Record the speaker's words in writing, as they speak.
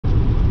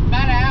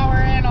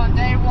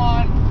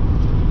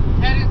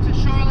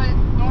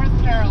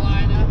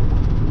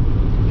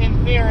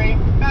theory.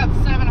 About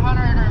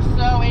 700 or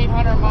so,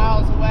 800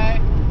 miles away.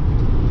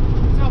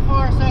 So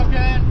far, so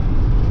good.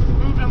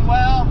 Moving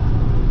well.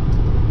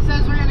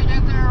 Says we're gonna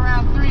get there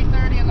around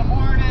 3:30 in the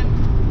morning.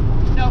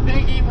 No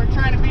biggie, we're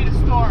trying to beat a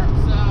storm,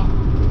 so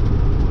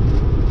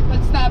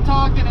let's stop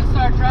talking and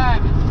start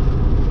driving.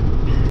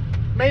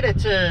 Made it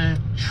to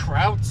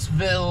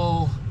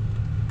Troutsville,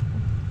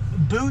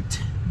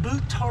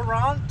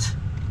 Buttorant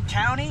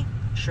County?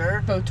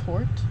 Sure.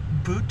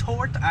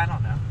 Butort? I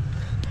don't know.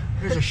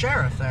 There's a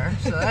sheriff there,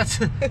 so that's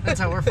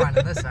how we're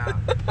finding this out.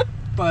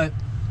 But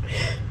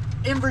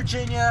in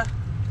Virginia,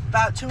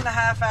 about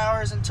 2.5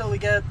 hours until we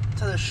get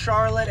to the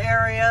Charlotte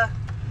area.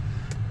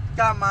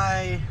 Got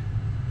my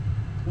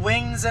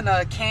wings in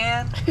a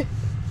can.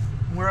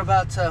 We're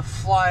about to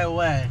fly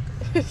away.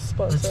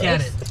 Let's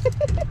get it.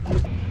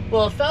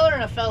 Well, a feller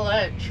and a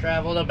fellette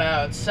traveled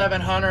about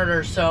 700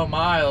 or so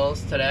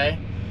miles today.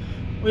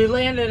 We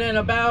landed in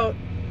about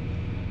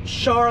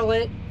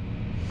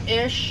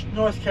Charlotte-ish,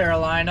 North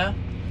Carolina.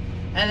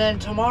 And then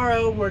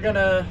tomorrow we're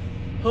gonna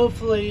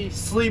hopefully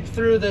sleep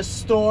through this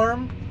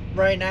storm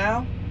right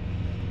now.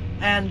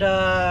 And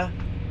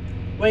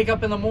wake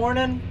up in the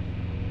morning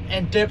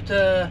and dip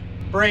to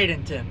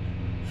Bradenton,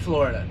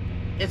 Florida.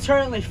 It's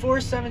currently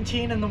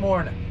 4:17 in the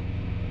morning.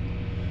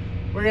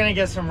 We're gonna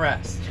get some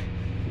rest.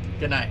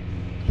 Good night.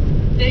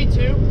 Day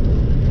 2.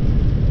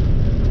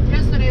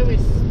 Yesterday we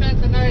spent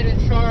the night in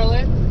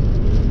Charlotte.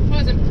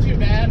 Wasn't too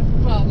bad.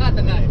 Well, not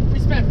the night. We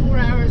spent 4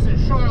 hours in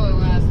Charlotte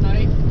last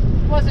night.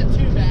 Wasn't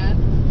too bad.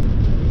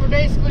 We're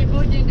basically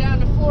boogieing down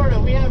to Florida.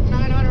 We have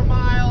 900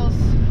 miles,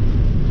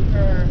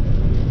 or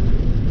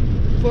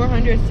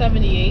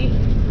 478. I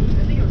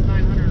think it was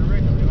 900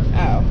 originally, wasn't it?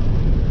 Oh,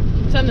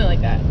 something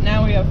like that.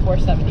 Now we have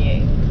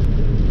 478.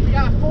 We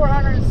got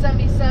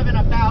 477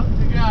 about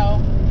to go.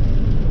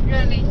 We're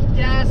gonna need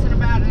gas in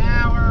about an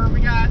hour.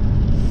 We got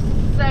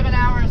 7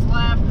 hours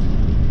left.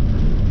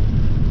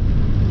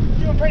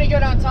 Doing pretty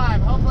good on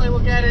time. Hopefully we'll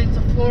get into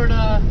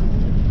Florida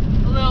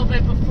a little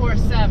bit before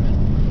 7.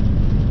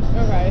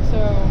 Okay,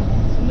 so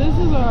this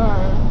is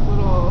our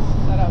little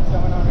setup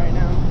going on right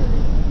now.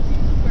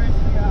 First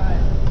we got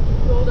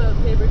rolled up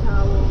paper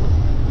towels.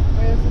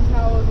 We have some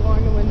towels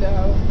along the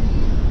window.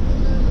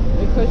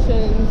 The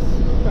cushions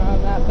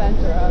from that bench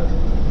are up.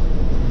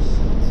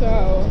 So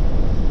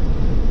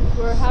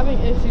we're having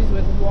issues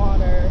with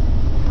water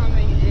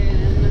coming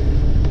in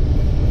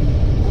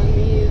on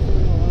these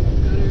little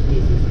gutter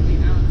pieces on the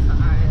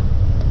outside.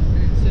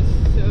 And it's just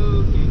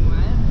soaking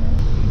wet.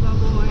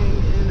 Bubbling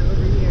in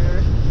over here.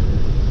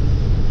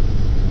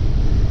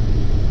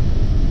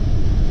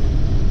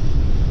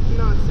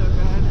 Not so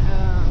good.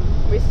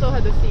 We still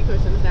had the seat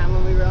cushions down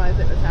when we realized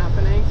it was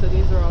happening, so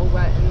these are all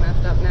wet and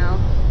messed up now.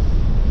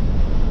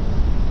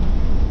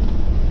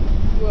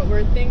 What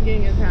we're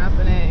thinking is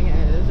happening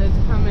is it's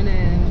coming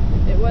in.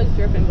 It was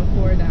dripping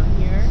before down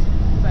here,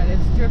 but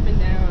it's dripping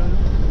down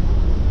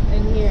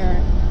in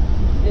here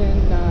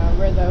in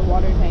where the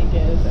water tank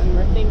is, and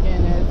we're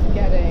thinking it's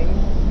getting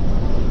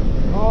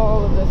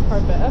all of this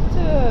carpet up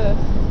to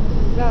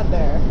about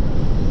there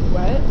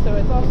wet, so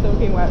it's all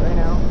soaking wet right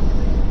now.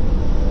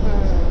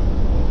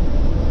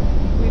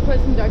 We put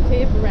some duct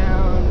tape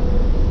around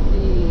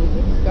the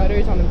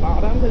gutters on the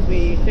bottom because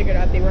we figured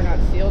out they were not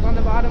sealed on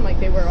the bottom like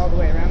they were all the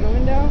way around the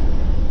window.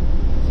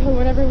 So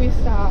whenever we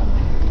stop,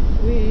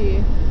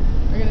 we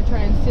are going to try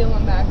and seal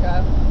them back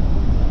up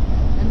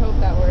and hope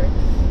that works.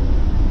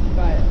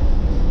 But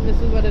this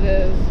is what it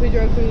is. We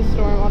drove through the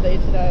storm all day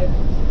today,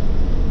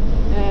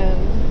 and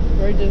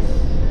we're just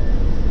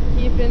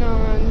keeping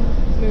on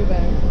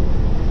moving.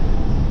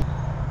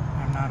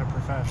 I'm not a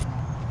professional.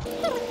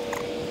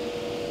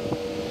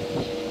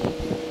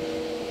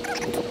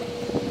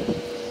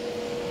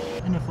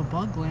 And if a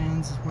bug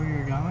lands where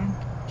you're going,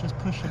 just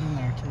push it in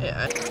there too.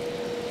 Yeah.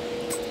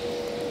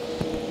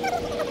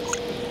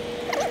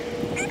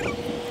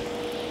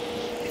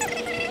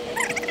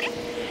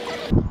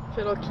 If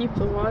it'll keep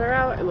the water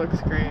out, it looks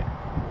great.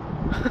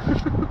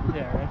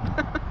 Yeah, right?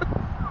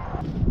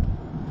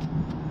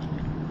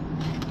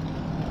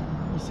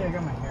 You see I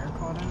got my hair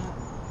caught in it?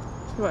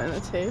 What, in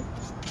the tape?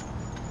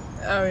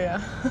 Oh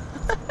yeah.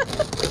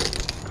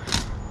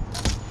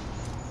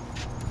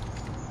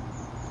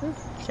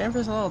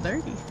 Camper's a little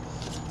dirty.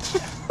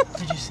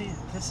 Did you see it?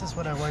 This is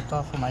what I wiped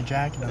off with my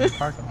jacket in the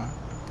parking lot.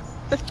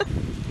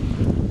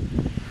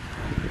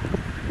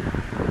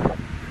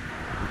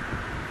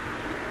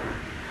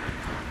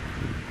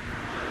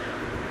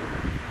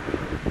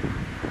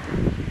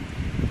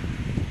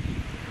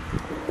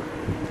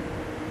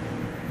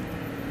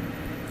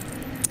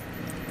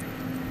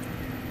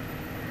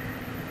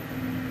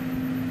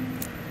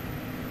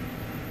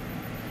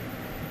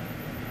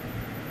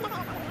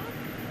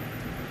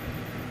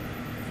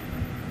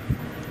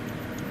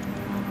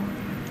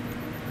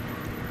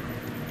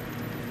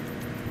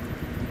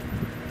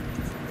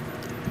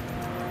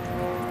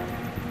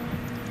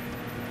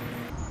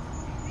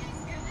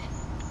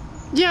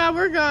 Yeah,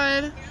 we're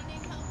good.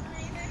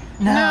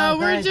 No,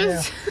 we're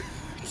just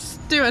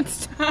doing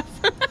stuff.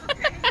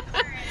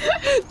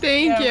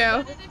 Thank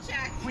you.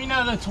 We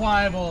know the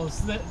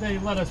Twybles. They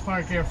let us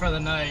park here for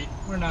the night.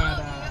 We're not.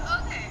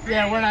 Okay.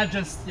 Yeah, we're not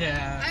just.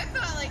 Yeah. I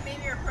thought like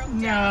maybe you're broke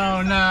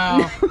No, down.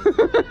 no.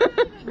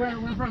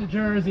 we're from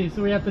Jersey,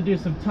 so we have to do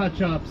some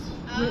touch-ups.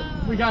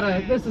 We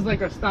gotta. This is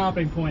like our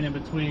stopping point in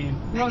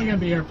between. We're only gonna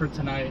be here for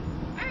tonight.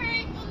 All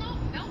right. Well,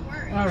 no, don't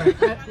worry. All right.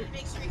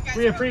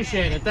 We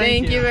appreciate it.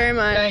 Thank you very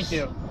much. Thank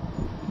you.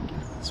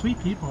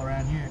 Sweet people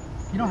around here.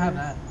 You don't have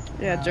that.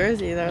 Yeah,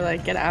 Jersey, they're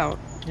like, get out.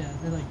 Yeah,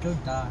 they're like, go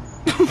die.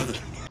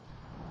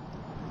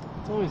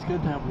 It's always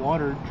good to have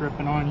water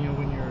dripping on you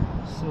when you're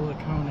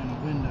silicone in a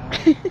window.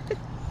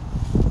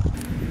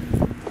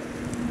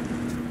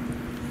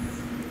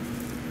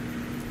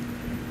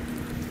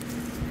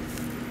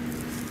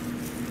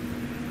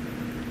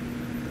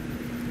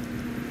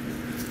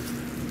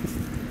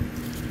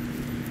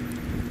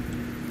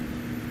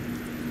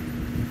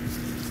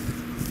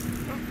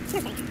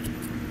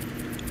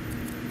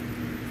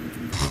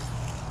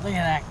 Look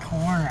at that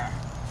corner.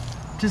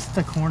 Just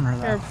the corner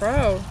though. You're a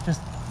pro.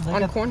 Just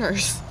on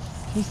corners.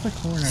 Just the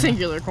corner.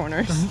 Singular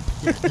corners.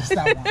 Yeah, just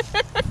that one.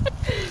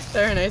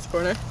 They're a nice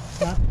corner.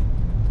 Yeah.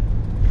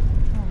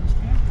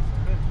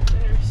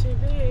 There she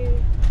be.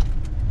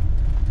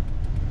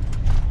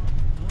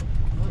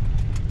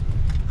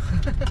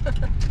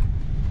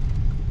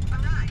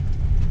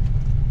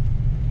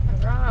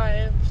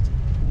 Arrived.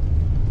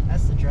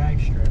 That's the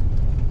drag strip.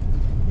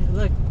 Yeah,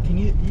 look,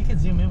 you can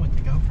zoom in with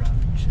the GoPro.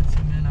 You should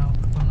zoom in out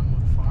on the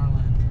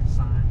McFarland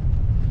sign.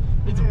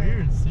 It's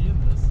weird seeing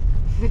this.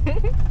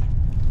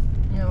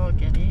 You're a little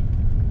giddy.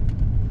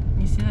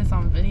 You see this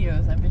on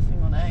videos every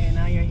single day, and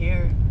now you're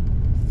here.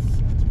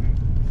 That's weird.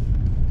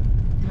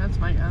 That's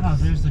my guess. Oh,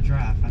 there's the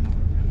giraffe. I know where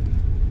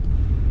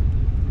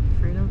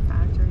Freedom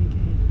Factory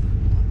Gate.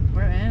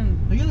 We're in.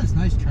 we're Look at this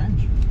nice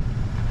trench.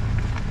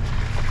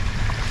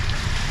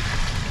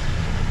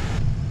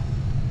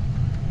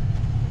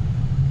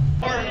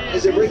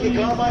 Is it Ricky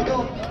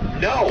Carmichael?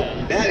 No,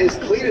 that is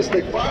Cletus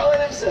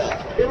McFarland himself.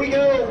 Here we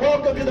go.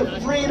 Welcome to the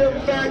Freedom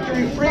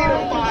Factory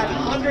Freedom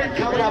 500.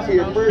 Coming up for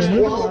your first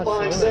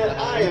qualifying set.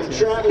 I am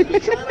Travis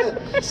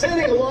Pastrana,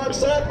 sitting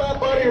alongside my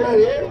buddy right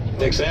here.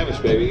 Nick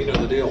Savage, baby, you know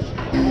the deal.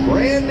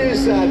 Brand new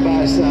side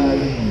by side.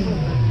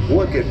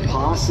 What could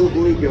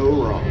possibly go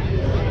wrong?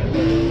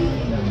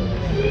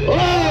 Oh,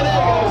 there it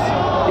goes.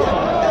 Yep,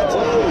 that's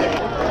moving.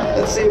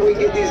 Let's see if we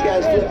can get these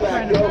guys flipped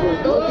back over.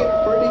 Looking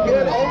pretty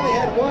good. Only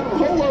had one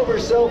rollover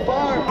so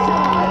far.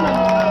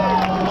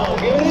 Oh,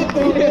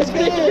 good. It's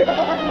good.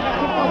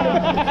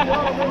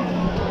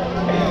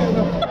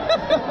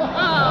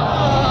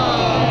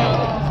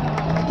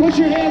 Put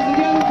your hands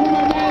together for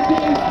my man,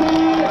 Dave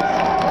Stewart.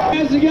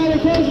 Hands together,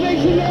 folks. Make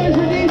some noise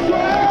for these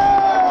tracks.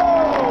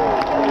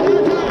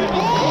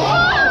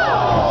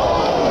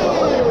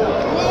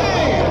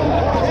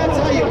 That's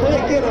how you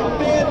break in a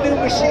brand new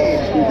machine.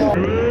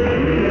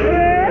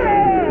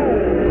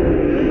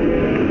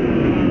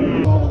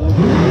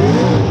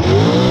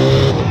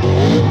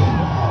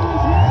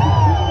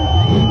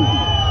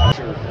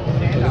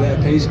 Look at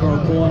that pace car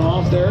pulling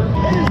off there.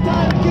 It's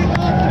time to kick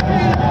off the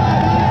Freedom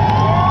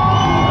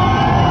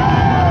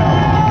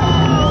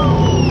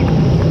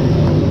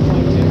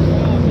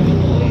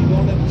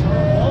Going into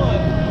turn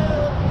one.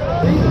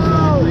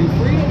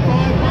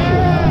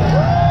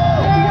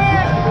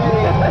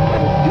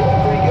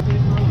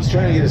 He's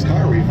trying to get his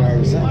car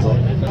refired, it sounds like.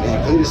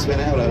 Yeah, Cletus been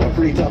out on a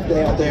pretty tough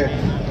day out there.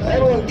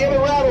 Everyone, give a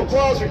round of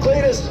applause for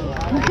Cletus.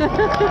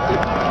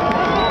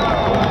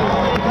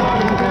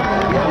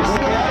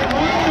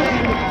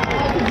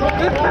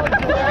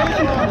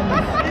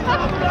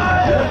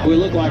 We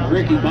look like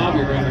Ricky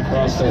Bobby running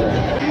across there.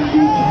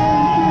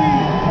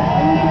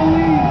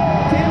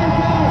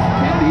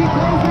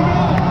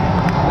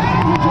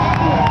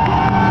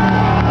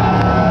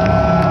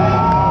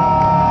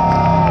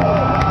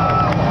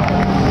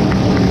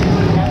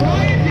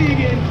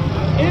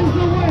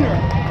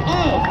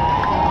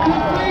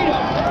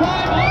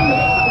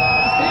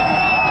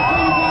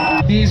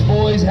 These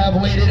boys have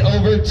waited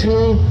over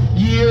 2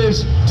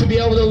 years to be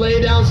able to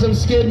lay down some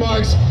skid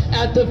marks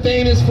at the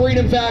famous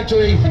Freedom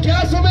Factory.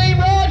 Castlemaine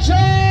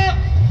Rocha!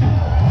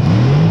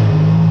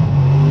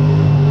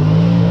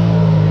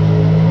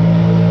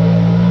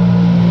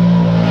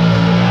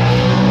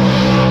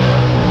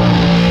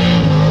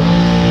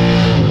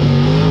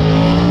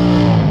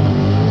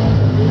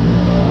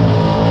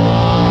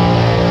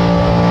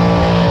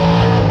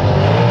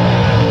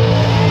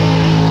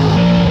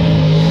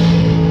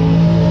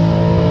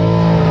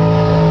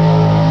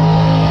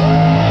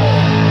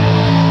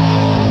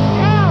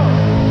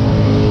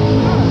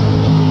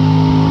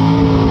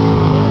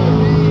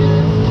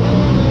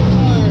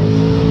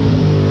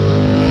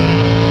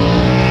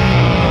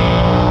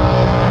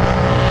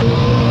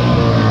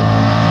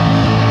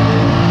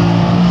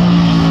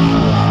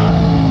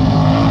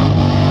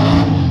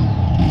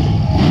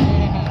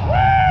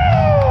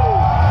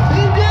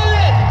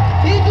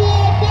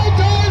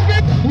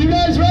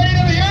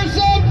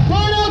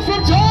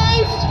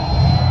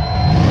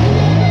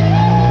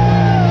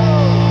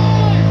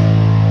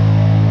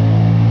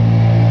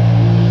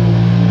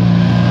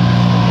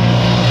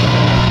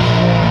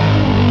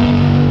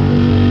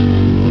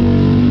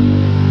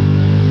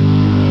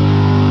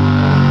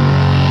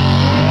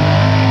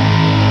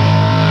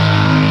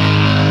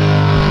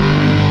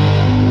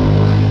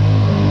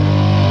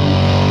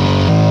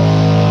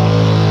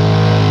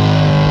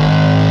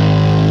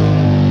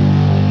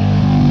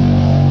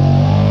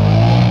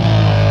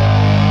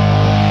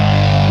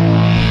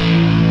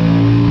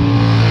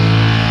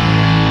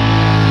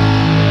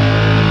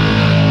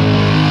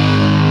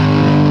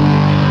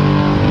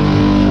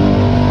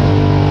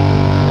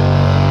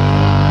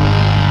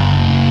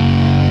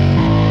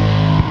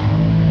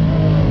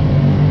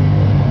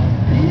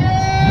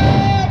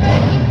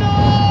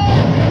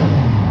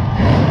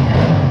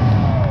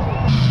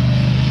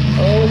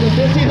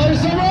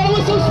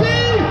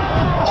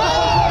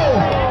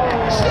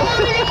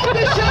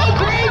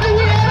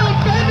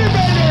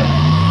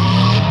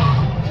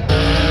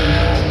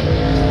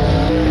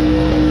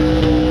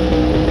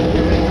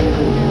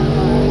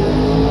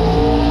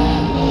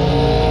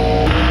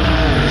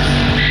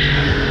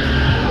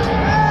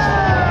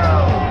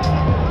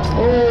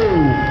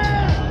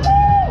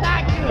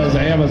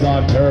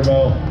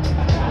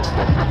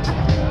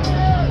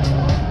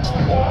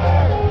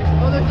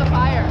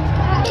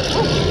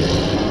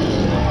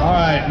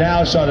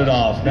 Now shut it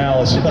off. Now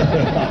let's shut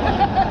it off.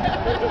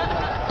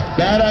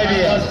 Bad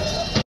idea.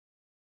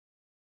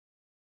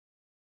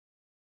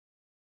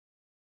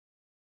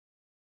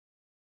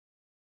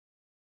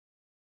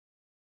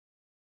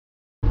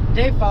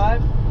 Day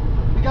 5.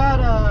 We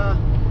got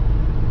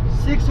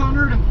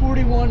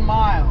 641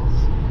 miles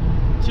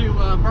to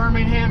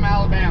Birmingham,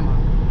 Alabama.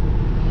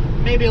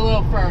 Maybe a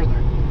little further.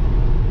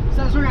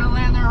 Says we're gonna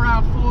land there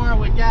around 4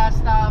 with gas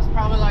stops,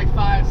 probably like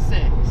 5, 6.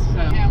 So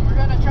yeah, we're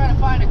gonna try to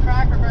find a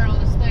Cracker Barrel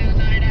to stay the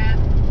night at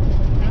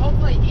and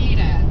hopefully eat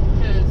at,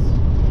 because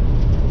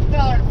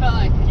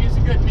fellette could use a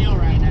good meal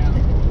right now.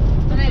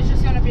 Today's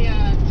just gonna be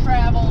a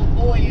travel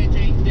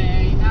voyaging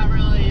day, not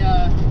really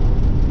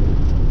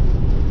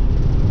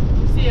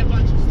see a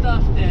bunch of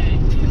stuff day.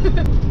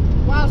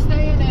 While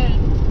staying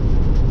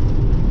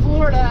in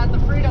Florida at the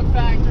Freedom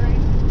Factory,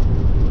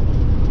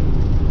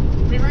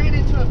 we ran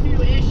into a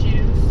few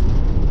issues.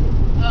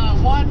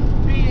 One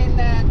being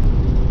that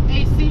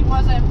AC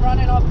wasn't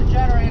running off the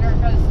generator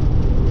because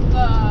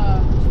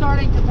the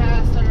starting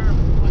capacitor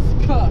was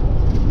cooked.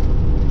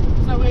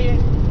 So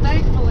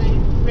thankfully,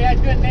 we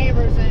had good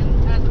neighbors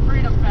at the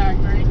Freedom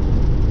Factory,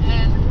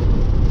 and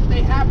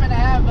they happened to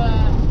have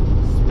a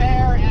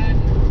spare and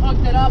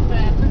hooked it up,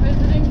 and We're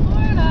visiting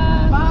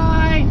Florida.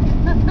 bye.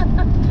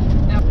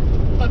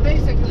 But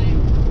basically,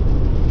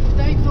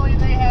 thankfully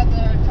they had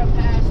the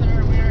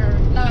capacitor. We were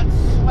not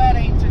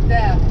sweating to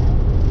death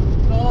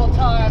the whole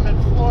time in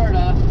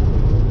Florida.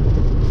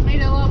 Made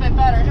it a little bit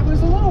better. It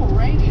was a little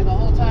rainy the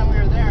whole time we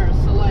were there,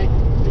 so like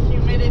the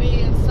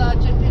humidity and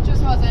such, it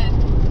just wasn't,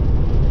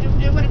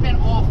 it would have been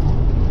awful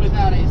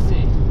without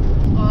AC.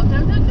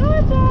 Welcome to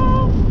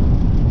Georgia!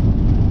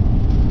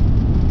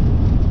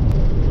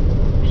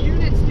 The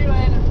unit's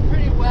doing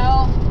pretty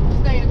well,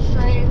 staying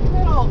straight, a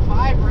little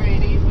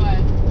vibrating,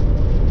 but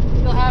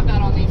you'll have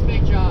that on these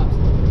big jobs.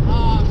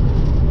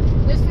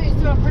 This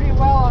thing's doing pretty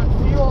well on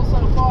fuel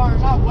so far,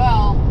 not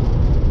well,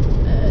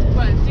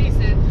 but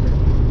decent.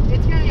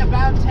 It's getting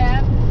about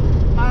 10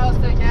 miles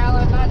to a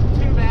gallon, not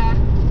too bad.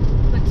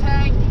 The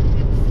tank,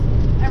 it's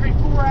every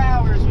 4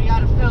 hours we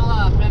gotta fill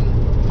up, and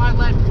my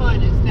lead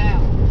foot is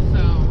down,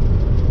 so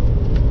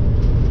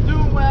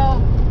doing well.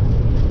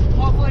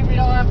 Hopefully we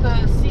don't have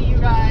to see you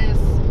guys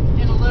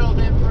in a little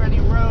bit for any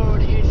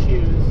road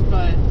issues,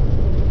 but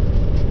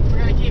we're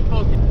gonna keep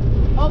booking.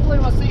 Hopefully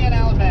we'll see you in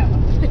Alabama.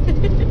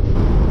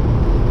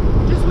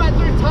 Just went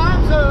through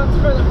time zones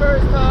for the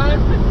first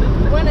time,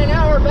 went an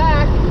hour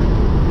back,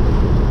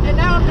 and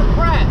now I'm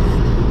depressed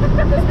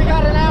because we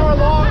got an hour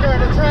longer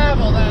to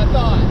travel than I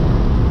thought.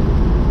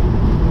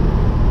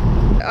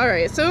 All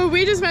right, so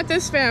we just met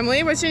this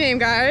family. What's your name,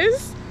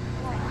 guys?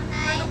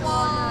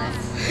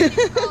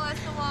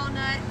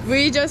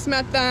 We just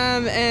met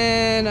them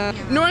in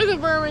north of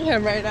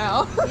Birmingham right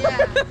now. Yeah,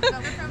 so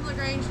we're from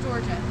LaGrange,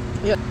 Georgia.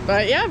 Yeah,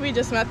 but yeah, we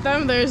just met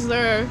them. There's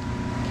their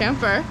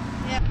camper.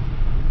 Yeah.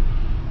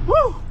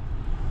 Woo!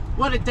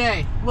 What a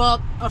day. Well,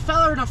 a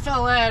fella and a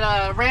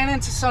fellette ran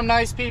into some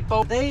nice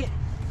people. They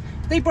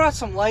brought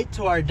some light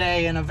to our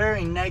day in a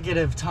very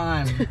negative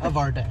time of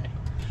our day.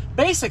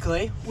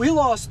 Basically, we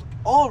lost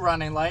all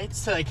running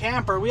lights to the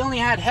camper. We only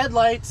had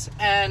headlights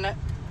and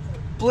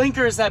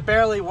blinkers that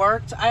barely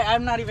worked.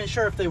 I'm not even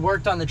sure if they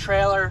worked on the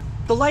trailer.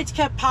 The lights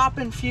kept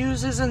popping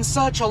fuses and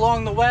such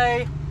along the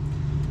way.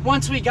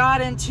 Once we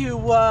got into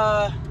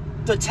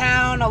the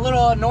town a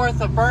little north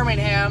of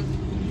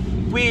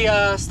Birmingham, we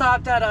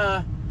stopped at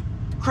a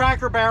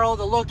Cracker Barrel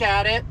to look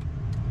at it,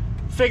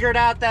 figured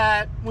out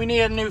that we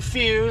needed a new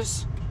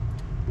fuse,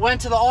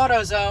 went to the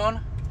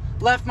AutoZone,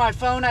 left my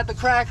phone at the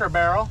Cracker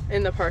Barrel.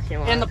 In the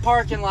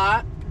parking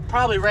lot.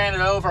 Probably ran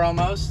it over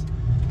almost.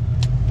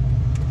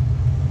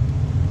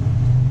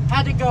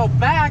 Had to go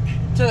back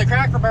to the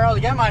Cracker Barrel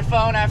to get my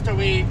phone after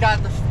we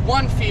got the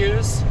one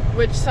fuse.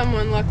 Which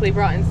someone luckily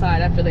brought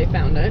inside after they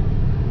found it.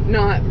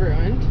 Not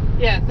ruined.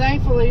 Yeah,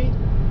 thankfully,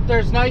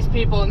 there's nice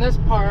people in this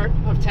part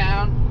of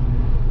town,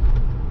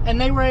 and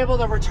they were able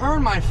to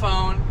return my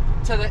phone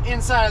to the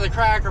inside of the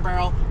Cracker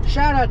Barrel.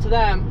 Shout out to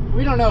them.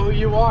 We don't know who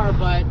you are,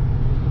 but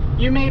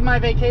you made my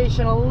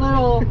vacation a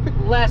little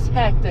less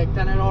hectic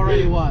than it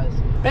already was.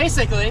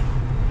 Basically,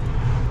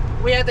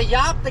 we had to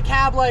yop the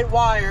cab light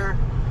wire,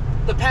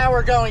 the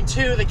power going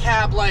to the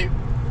cab light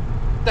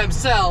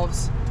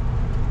themselves,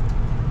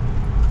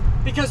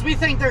 because we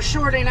think they're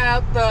shorting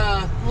out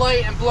the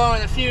light and blowing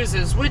the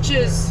fuses, which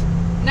is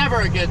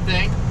never a good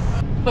thing.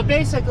 But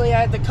basically,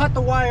 I had to cut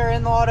the wire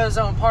in the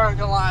AutoZone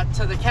parking lot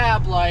to the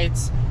cab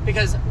lights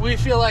because we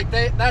feel like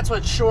that's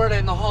what's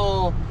shorting the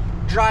whole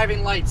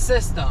driving light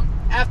system.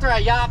 After I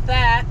yopped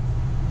that,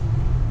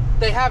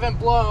 they haven't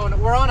blown.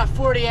 We're on a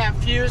 40 amp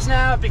fuse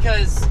now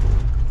because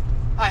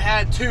I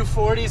had two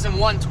 40s and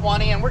one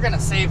 20, and we're gonna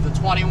save the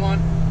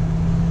 21.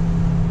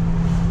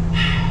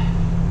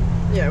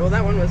 Yeah, well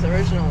that one was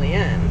originally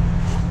in.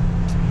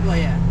 Well,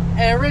 yeah.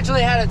 It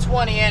originally had a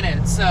 20 in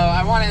it, so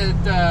I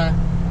wanted to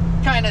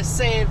kind of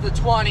save the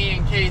 20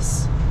 in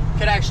case I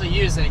could actually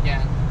use it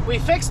again. We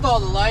fixed all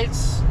the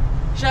lights.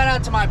 Shout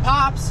out to my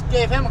pops,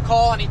 gave him a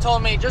call, and he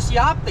told me, just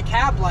yop the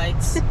cab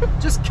lights.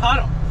 Just cut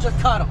them. Just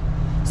cut them.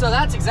 So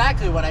that's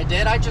exactly what I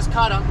did. I just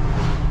cut them.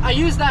 I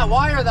used that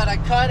wire that I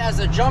cut as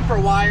a jumper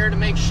wire to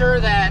make sure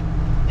that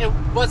it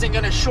wasn't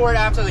going to short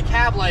after the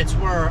cab lights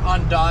were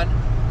undone.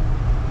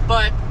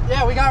 But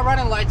yeah, we got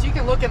running lights. You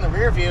can look in the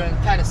rear view and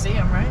kind of see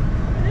them, right?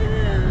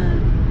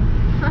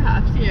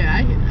 Perhaps,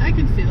 yeah. I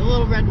can see the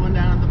little red one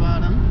down at the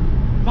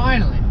bottom.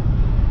 Finally.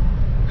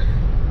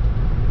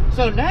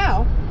 So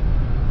now,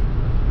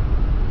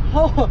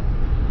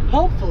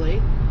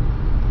 hopefully,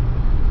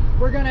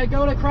 we're gonna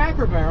go to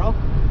Cracker Barrel,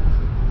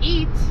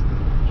 eat,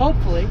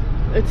 hopefully.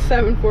 It's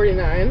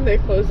 7:49. They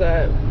close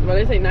at, what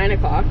did I say, 9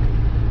 o'clock?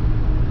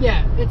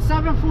 Yeah, it's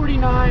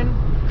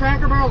 7:49.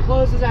 Cracker Barrel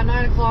closes at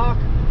 9 o'clock.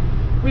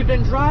 We've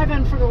been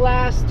driving for the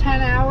last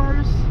 10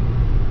 hours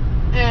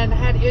and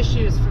had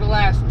issues for the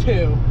last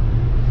 2.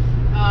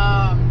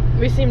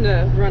 We seem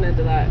to run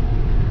into that.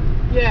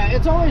 Yeah,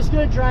 it's always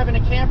good driving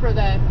a camper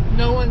that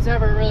no one's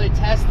ever really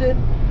tested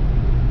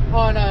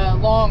on a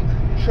long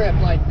trip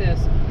like this.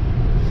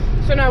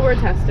 So now we're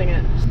testing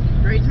it.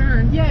 Right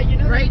turn. Yeah, you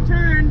know. Right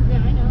turn. Yeah,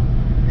 I know.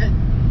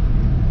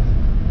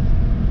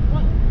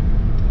 What?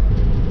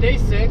 Day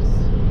 6.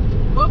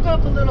 Woke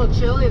up a little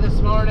chilly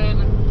this morning,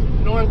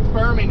 North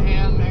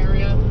Birmingham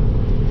area.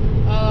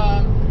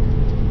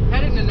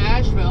 Heading to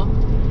Nashville.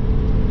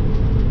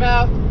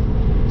 About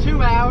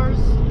 2 hours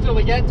till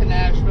we get to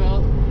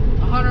Nashville.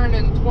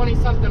 120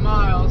 something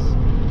miles.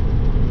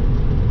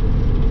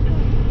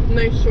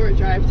 Nice short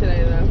drive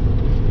today though.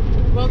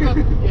 Woke up,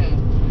 yeah.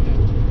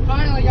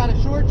 Finally got a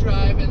short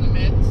drive in the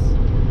midst,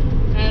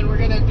 and we're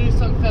gonna do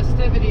some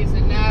festivities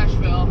in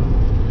Nashville.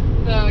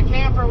 The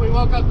camper we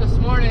woke up this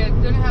morning it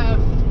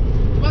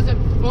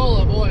wasn't full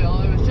of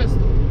oil. It was just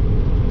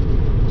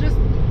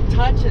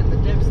touching the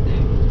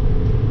dipstick.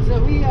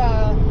 So we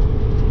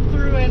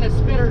threw in a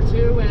spit or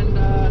two, and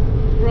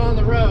we're on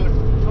the road.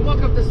 I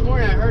woke up this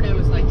morning, I heard it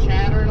was like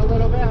chattering a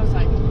little bit. I was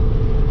like,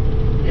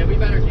 yeah, we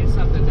better do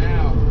something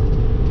now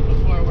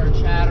before we're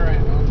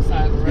chattering on the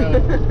side of the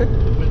road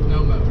with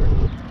no motor.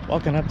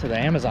 Walking up to the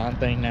Amazon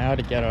thing now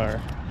to get our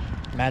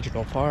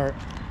magical part.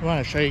 We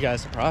want to show you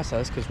guys the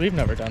process because we've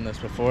never done this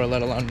before,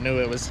 let alone knew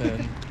it was a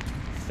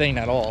thing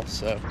at all.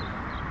 So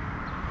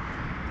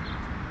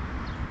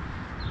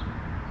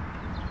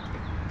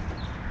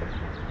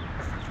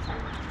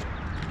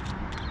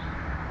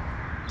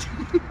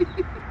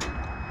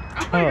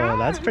oh,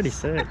 that's pretty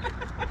sick.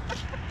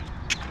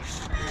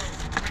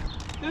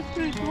 That's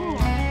pretty cool.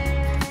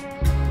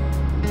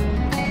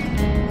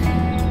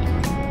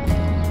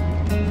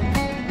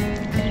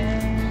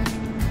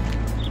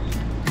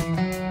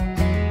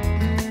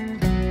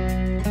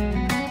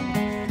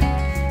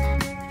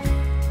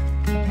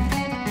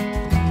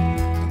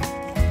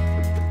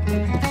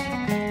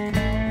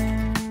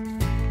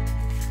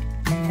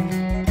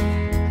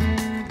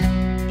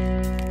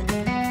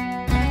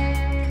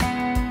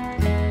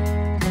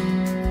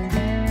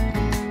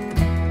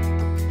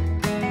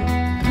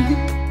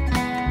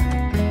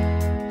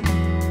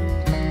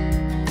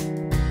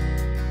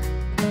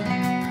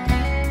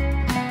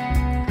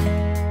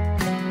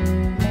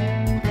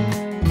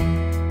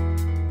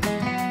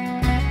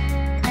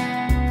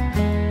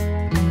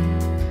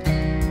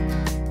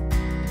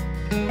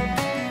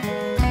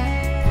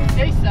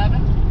 Day 7.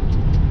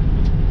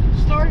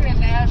 Started in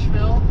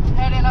Nashville,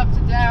 heading up to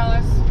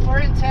Dallas. We're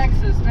in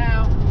Texas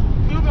now,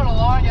 moving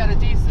along at a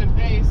decent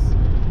pace.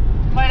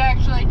 Might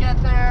actually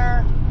get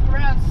there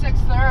around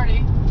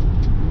 6:30.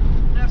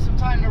 Have some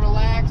time to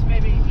relax,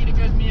 maybe eat a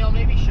good meal,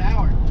 maybe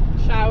shower.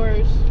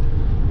 Showers.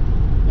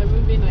 That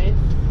would be nice.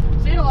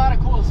 Seen a lot of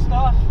cool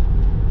stuff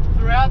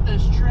throughout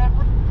this trip,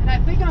 and I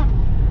think I'm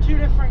 2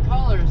 different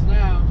colors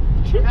now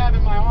from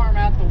having my arm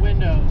out the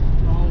window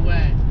the whole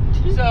way.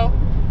 So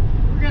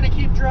we're gonna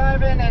keep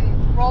driving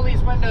and roll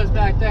these windows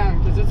back down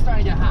because it's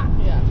starting to get hot.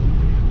 Yeah.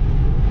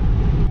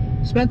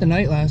 Spent the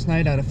night last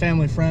night at a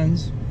family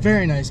friend's.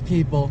 Very nice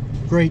people.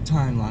 Great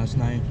time last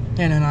night.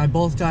 Hannah and I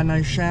both got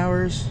nice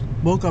showers.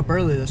 Woke up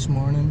early this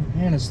morning.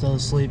 Hannah's still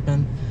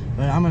sleeping,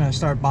 but I'm gonna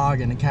start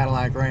bogging to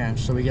Cadillac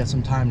Ranch so we get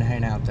some time to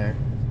hang out there.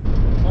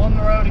 On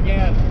the road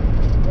again.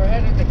 We're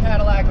headed to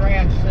Cadillac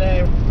Ranch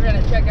today. We're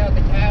gonna check out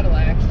the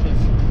Cadillacs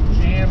just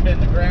jammed in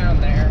the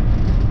ground there.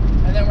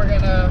 And then we're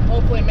gonna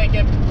hopefully make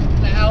it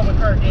in the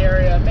Albuquerque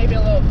area, maybe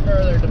a little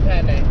further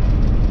depending.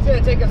 It's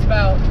gonna take us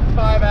about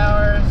 5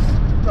 hours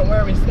from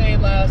where we stayed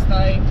last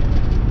night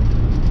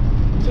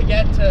to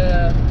get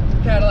to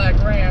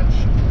Cadillac Ranch.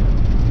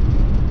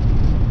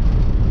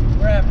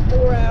 We're at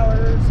 4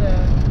 hours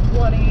and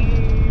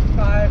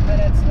 25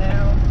 minutes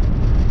now.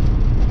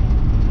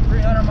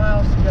 300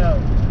 miles to go.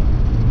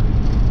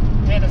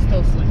 Hannah's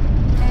still sleeping.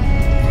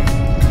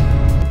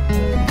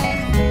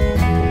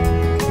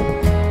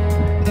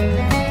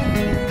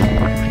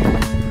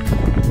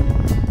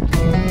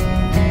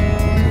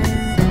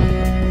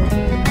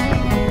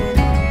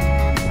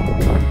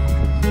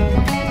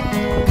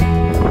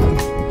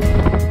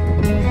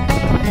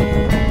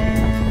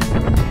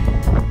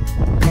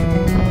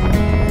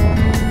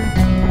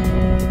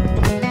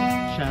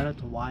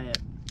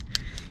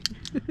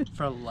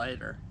 for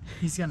lighter.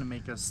 He's gonna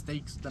make us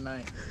steaks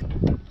tonight.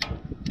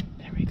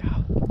 There we go.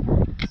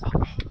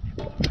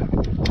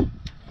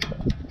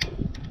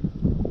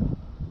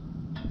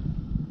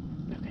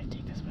 Okay,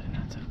 take this one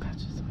out so it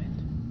catches the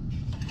wind.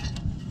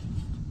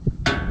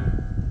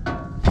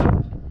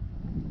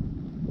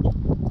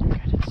 You're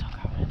good, it's still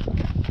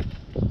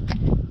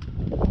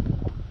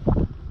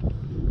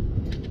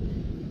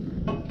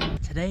going.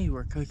 Today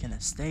we're cooking a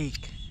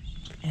steak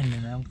in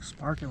an Elks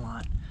parking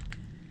lot.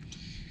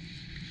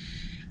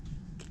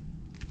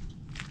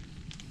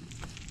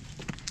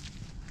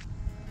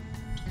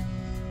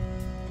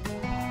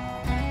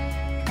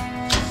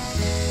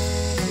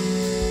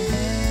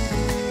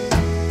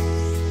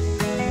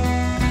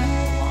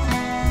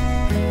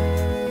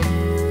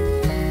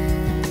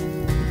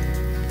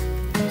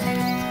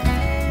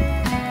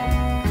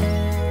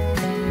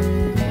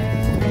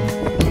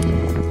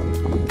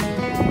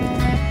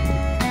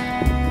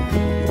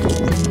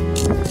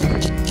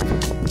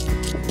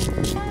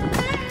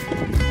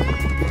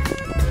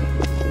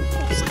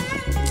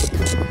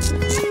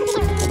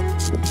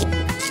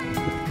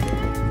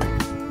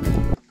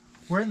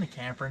 We're in the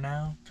camper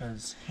now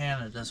because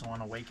Hannah doesn't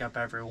want to wake up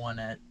everyone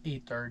at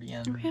 8:30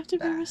 and We have to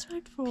be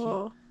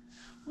respectful.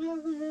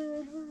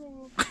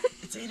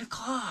 It's 8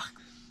 o'clock.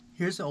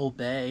 Here's the Old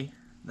Bay.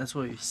 That's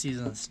what we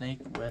season the steak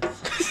with.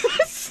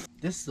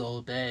 This is the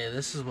Old Bay.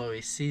 This is what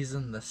we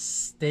season the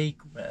steak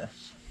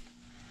with.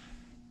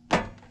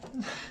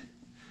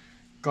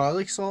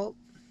 Garlic salt.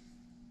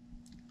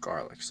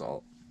 Garlic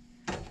salt.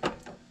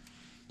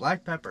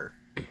 Black pepper.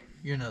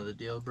 You know the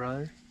deal,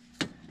 brother.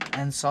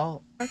 And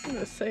salt. I'm not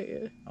gonna say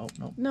it. Oh,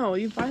 no. No,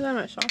 you buy them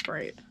at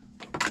ShopRite.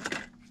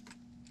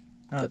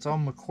 No, it's all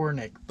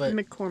McCormick, but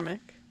McCormick.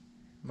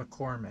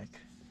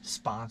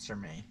 Sponsor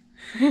me.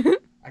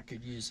 I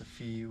could use a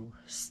few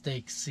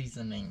steak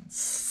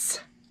seasonings.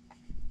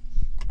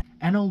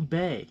 And Old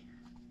Bay.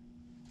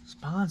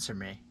 Sponsor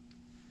me.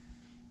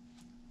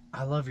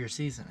 I love your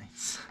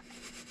seasonings.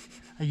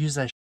 I use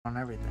that on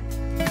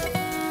everything.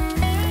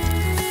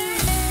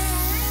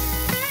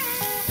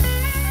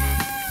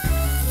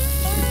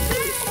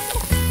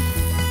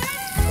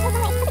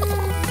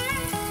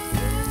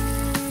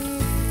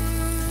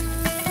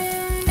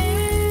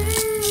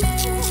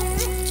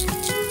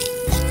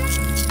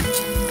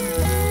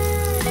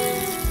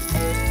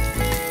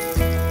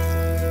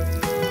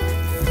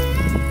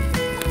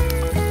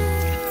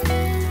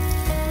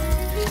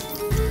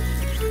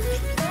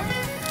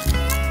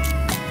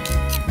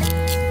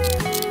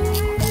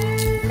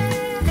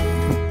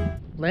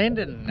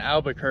 Landed in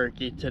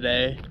Albuquerque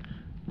today.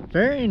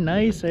 Very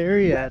nice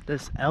area at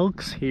this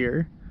Elks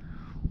here.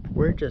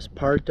 We're just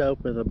parked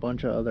up with a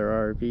bunch of other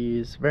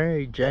RVs.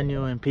 Very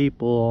genuine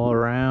people all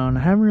around. I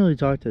haven't really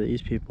talked to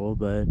these people,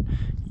 but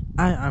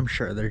I'm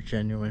sure they're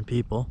genuine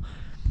people.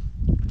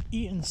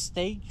 Eating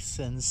steaks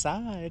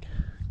inside.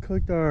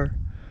 Cooked our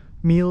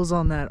meals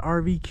on that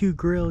RVQ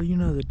grill, you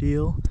know the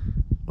deal.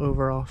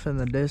 Over off in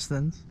the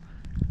distance.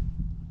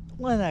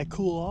 Let that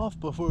cool off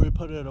before we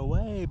put it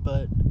away,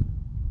 but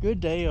good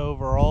day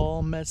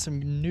overall. Met some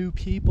new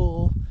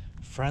people,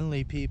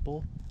 friendly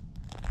people.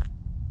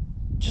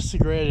 Just a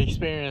great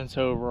experience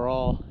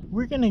overall.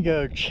 We're gonna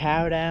go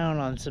chow down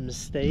on some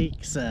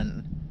steaks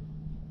and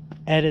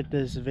edit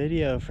this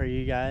video for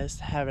you guys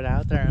to have it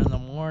out there in the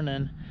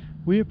morning.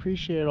 We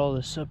appreciate all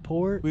the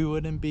support. We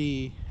wouldn't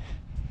be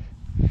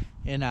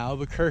in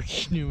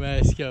Albuquerque, New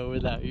Mexico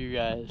without you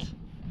guys.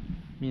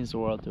 It means the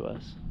world to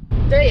us.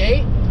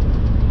 Day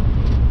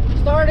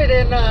 8. Started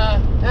in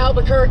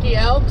Albuquerque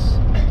Elks.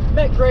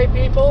 Met great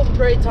people,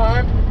 great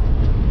time.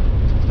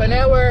 But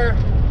now we're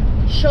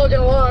chugging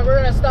along.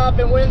 We're gonna stop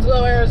in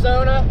Winslow,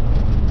 Arizona.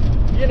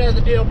 You know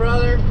the deal,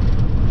 brother.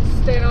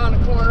 Staying on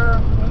the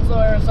corner,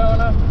 Winslow,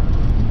 Arizona.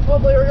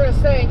 Hopefully we're gonna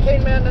stay in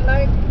Kingman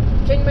tonight.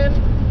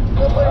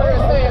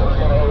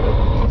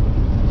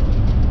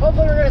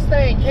 Hopefully we're gonna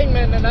stay in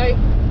Kingman tonight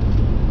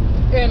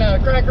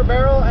in Cracker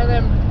Barrel, and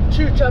then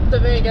chooch up to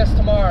Vegas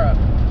tomorrow.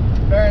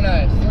 Very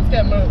nice. Let's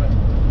get moving.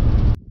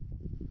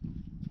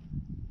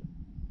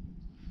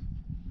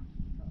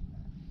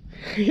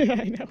 Yeah,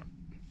 I know.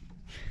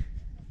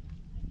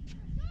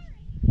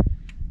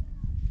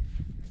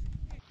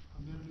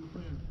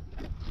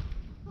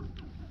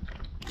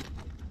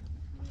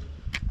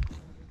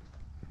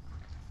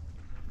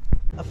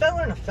 A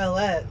fella and a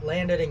fellette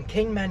landed in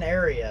Kingman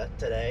area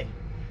today.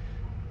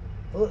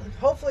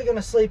 Hopefully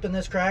gonna sleep in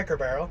this Cracker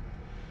Barrel.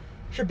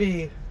 Should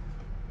be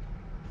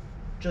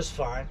just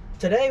fine.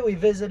 Today we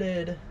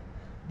visited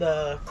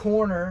the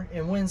corner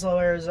in Winslow,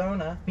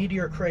 Arizona,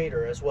 Meteor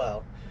Crater as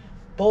well.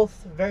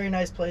 Both very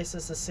nice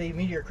places to see.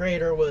 Meteor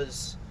Crater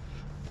was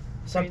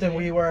something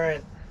we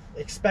weren't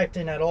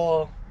expecting at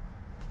all.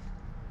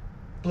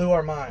 Blew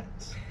our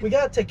minds. We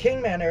got to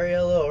Kingman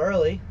area a little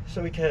early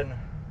so we can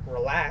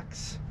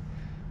relax,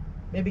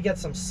 maybe get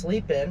some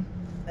sleep in,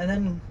 and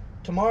then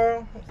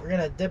tomorrow we're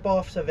gonna dip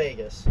off to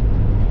Vegas.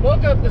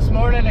 Woke up this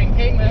morning in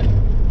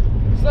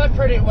Kingman, slept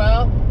pretty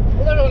well.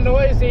 A little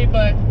noisy,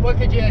 but what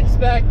could you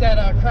expect at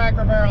a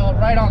Cracker Barrel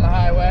right on the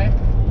highway?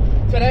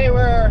 Today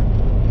we're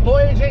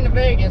voyaging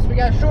Vegas. We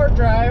got a short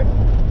drive.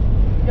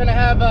 Gonna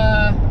have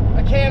a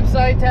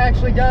campsite to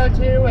actually go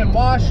to and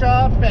wash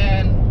up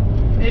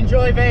and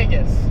enjoy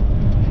Vegas.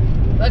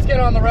 Let's get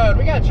on the road.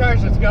 We gotta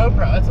charge this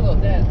GoPro. It's a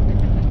little dead.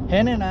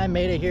 Hannah and I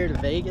made it here to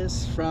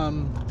Vegas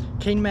from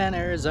Kingman,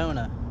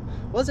 Arizona.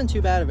 Wasn't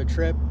too bad of a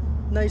trip.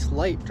 Nice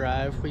light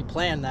drive. We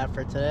planned that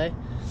for today.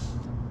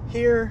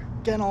 Here,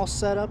 getting all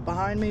set up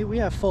behind me, we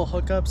have full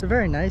hookups. A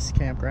very nice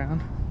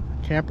campground.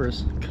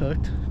 Campers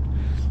cooked.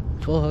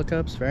 Full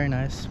hookups, very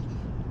nice.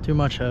 Too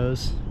much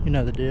hose, you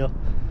know the deal.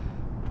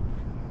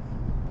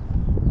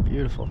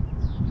 Beautiful,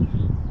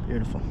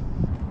 beautiful.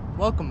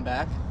 Welcome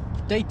back.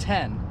 Day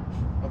 10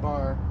 of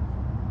our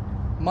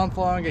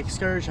month-long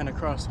excursion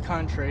across the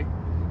country.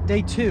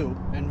 Day 2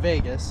 in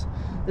Vegas.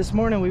 This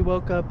morning we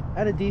woke up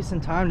at a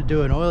decent time to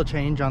do an oil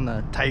change on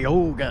the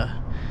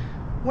Tioga.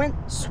 Went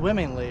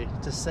swimmingly,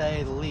 to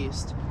say the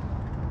least.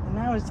 And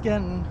now it's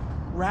getting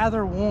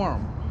rather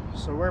warm.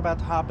 So we're about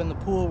to hop in the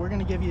pool. We're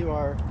gonna give you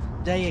our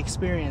day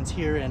experience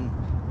here in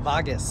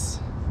Vegas.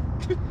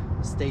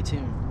 Stay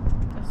tuned.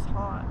 It's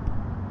hot.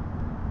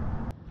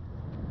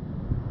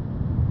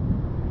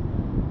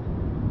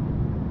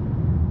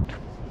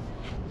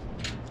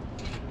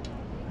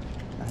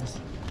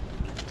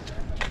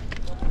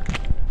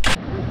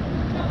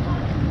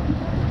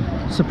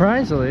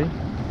 Surprisingly,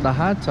 the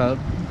hot tub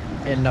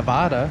in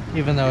Nevada,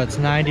 even though it's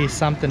 90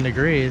 something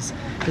degrees,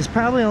 is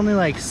probably only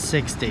like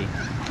 60.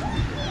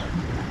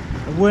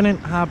 I wouldn't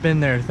hop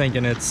in there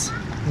thinking it's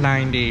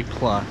 90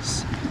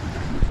 plus.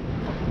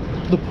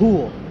 The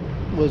pool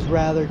was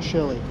rather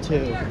chilly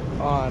too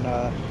on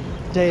a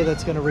day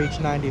that's gonna reach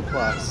 90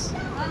 plus.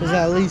 There's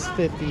at least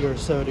 50 or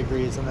so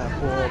degrees in that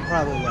pool,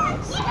 probably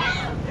less.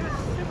 It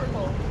was super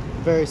cold.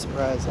 Very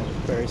surprising,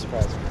 very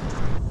surprising.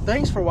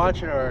 Thanks for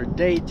watching our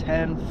day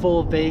 10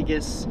 full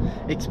Vegas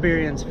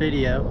experience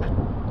video.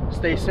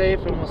 Stay safe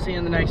and we'll see you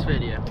in the next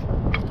video.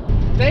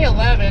 Day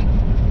 11,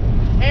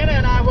 Hannah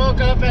and I woke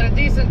up at a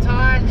decent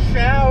time,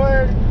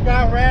 showered,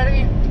 got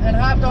ready, and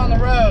hopped on the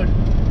road.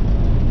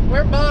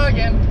 We're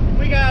bogging.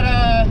 We got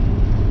a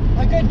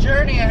good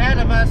journey ahead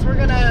of us. We're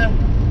gonna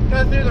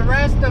go through the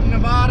rest of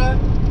Nevada,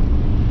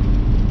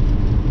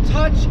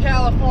 touch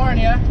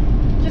California,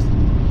 just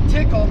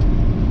tickle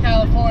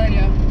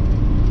California.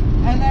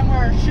 And then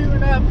we're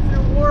shooting up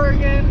through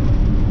Oregon.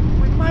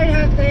 We might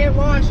have to hit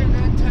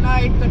Washington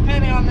tonight,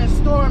 depending on this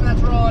storm that's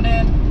rolling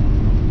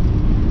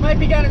in. Might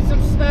be getting some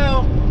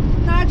snow.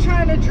 Not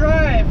trying to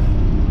drive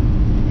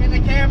in the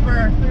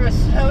camper through a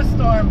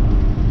snowstorm.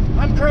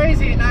 I'm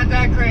crazy, not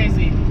that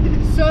crazy.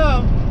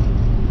 So,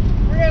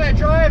 we're gonna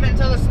drive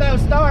until the snow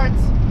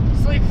starts,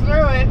 sleep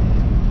through it,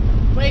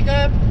 wake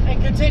up,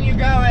 and continue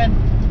going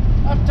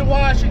up to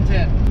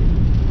Washington.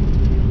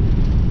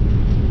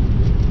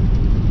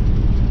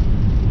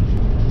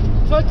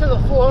 Foot to the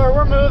floor,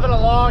 we're moving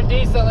along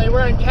decently.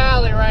 We're in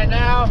Cali right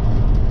now.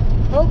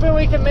 Hoping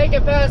we can make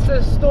it past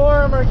this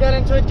storm or get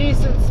into a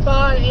decent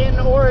spot in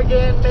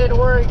Oregon,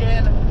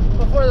 mid-Oregon,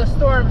 before the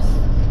storm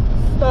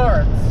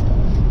starts.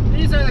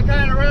 These are the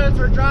kind of roads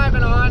we're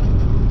driving on.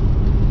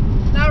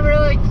 Not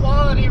really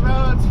quality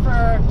roads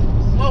for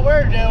what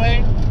we're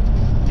doing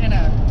in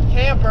a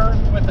camper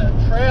with a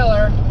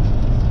trailer.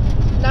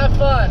 Not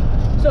fun.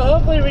 So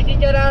hopefully we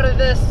can get out of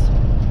this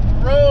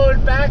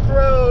road, back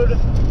road,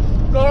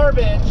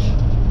 garbage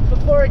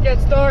before it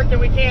gets dark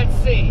and we can't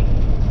see.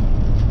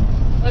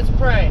 Let's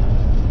pray.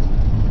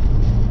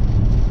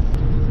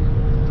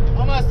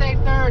 Almost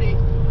 8:30.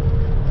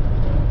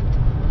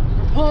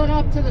 We're pulling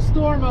up to the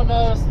storm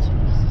almost.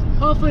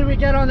 Hopefully we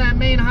get on that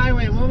main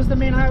highway. What was the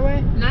main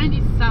highway?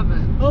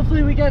 97.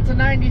 Hopefully we get to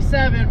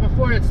 97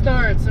 before it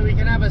starts so we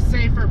can have a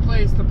safer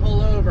place to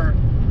pull over.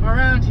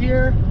 Around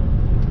here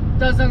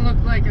doesn't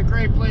look like a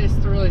great place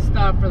to really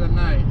stop for the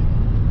night.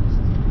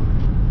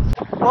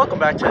 Welcome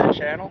back to the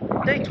channel.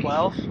 Day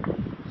 12.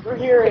 We're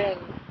here in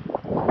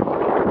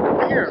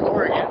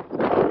Oregon.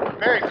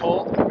 Very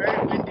cold, very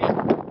windy,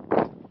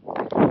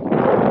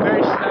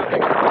 very snowy.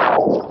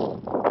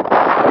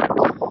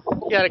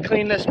 You gotta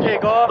clean this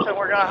pig off and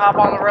we're gonna hop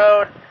on the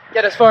road,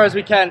 get as far as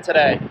we can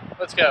today.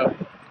 Let's go.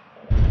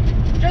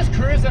 Just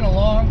cruising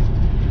along.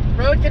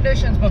 Road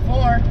conditions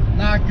before,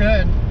 not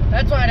good.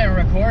 That's why I didn't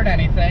record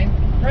anything.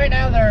 Right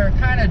now they're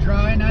kind of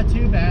dry, not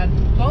too bad.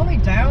 The only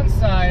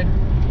downside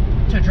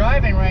to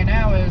driving right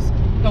now is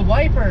the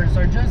wipers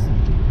are just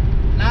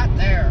not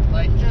there.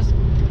 Like, just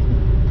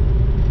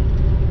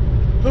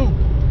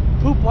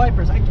poop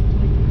wipers. I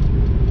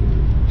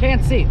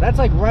can't see. That's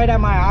like right at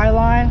my eye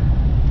line.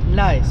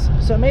 Nice.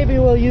 So maybe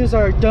we'll use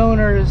our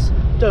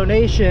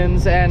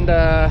donations and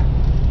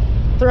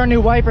throw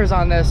new wipers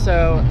on this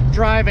so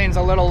driving's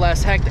a little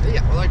less hectic.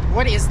 Yeah, like,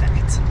 what is that?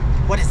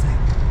 What is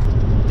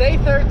that? Day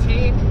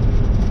 13,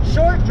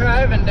 short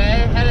driving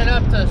day, headed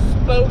up to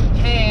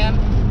Spokane.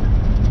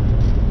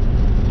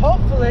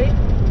 Hopefully,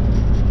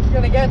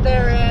 gonna get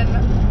there in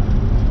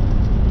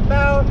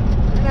about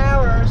an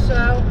hour or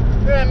so.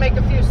 We're gonna make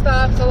a few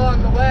stops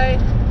along the way,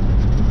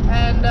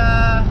 and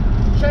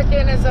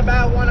check-in is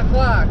about 1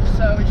 o'clock,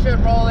 so we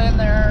should roll in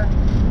there.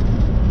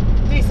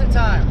 Decent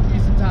time,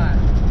 decent time.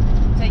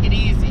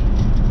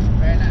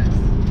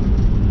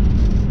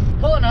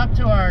 up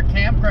to our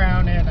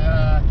campground in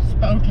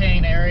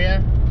Spokane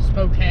area,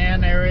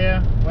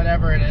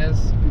 whatever it is.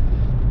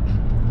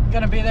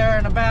 Gonna be there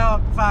in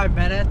about 5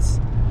 minutes.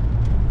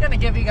 Gonna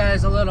give you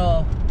guys a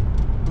little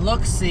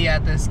look-see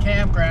at this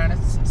campground. It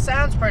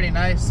sounds pretty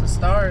nice to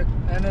start,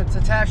 and it's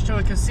attached to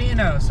a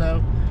casino, so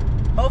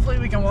hopefully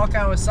we can walk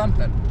out with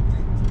something.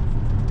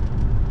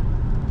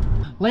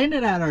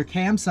 Landed at our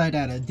campsite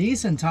at a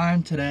decent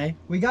time today.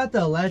 We got the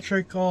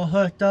electric all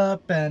hooked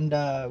up,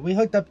 and we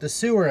hooked up the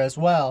sewer as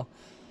well.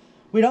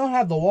 We don't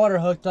have the water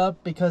hooked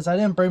up because I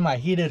didn't bring my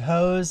heated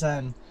hose,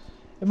 and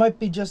it might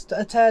be just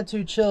a tad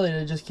too chilly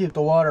to just keep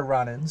the water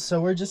running. So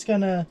we're just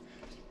gonna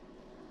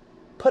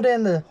put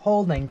in the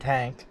holding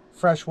tank,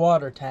 fresh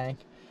water tank,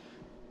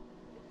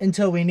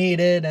 until we need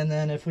it, and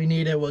then if we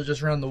need it, we'll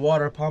just run the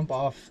water pump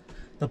off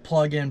the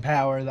plug-in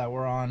power that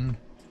we're on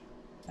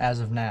as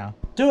of now.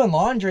 Doing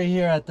laundry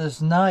here at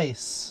this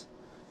nice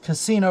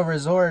casino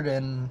resort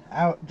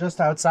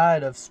just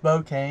outside of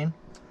Spokane.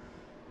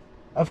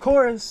 Of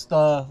course,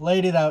 the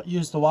lady that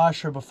used the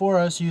washer before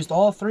us used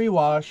all 3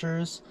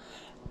 washers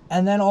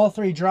and then all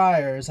 3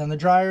 dryers, and the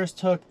dryers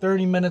took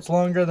 30 minutes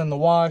longer than the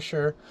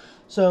washer.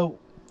 So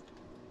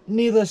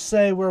needless to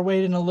say, we're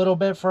waiting a little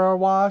bit for our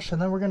wash,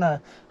 and then we're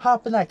gonna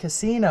hop in that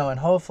casino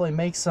and hopefully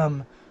make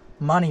some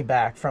money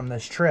back from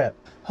this trip.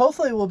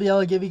 Hopefully we'll be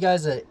able to give you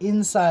guys an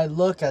inside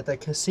look at the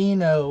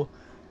casino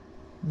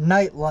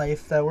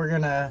nightlife that we're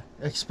gonna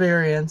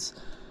experience.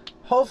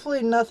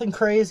 Hopefully nothing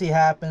crazy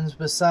happens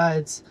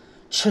besides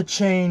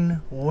cha-ching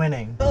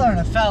winning. Miller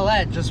and a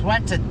fellette just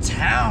went to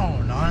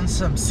town on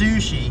some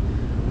sushi.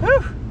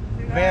 Whew!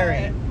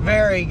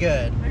 Very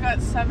good. We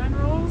got 7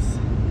 rolls.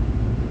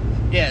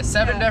 Yeah,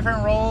 7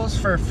 different rolls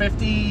for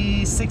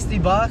 50, 60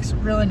 bucks.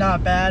 Really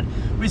not bad.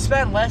 We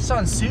spent less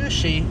on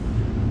sushi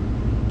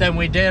than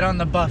we did on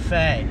the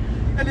buffet.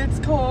 And it's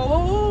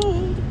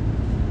cold.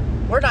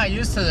 We're not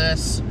used to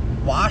this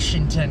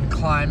Washington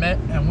climate,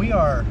 and we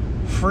are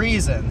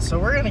freezing. So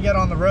we're gonna get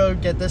on the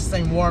road, get this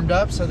thing warmed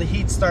up so the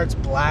heat starts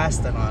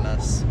blasting on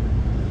us.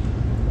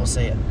 We'll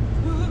see it.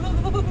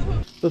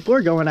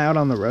 Before going out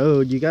on the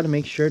road, you gotta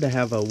make sure to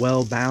have a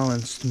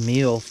well-balanced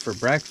meal for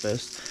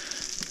breakfast.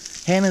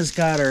 Hannah's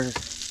got her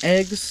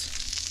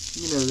eggs,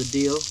 you know the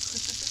deal.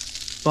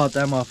 Bought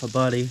them off a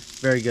buddy,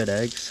 very good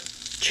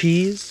eggs.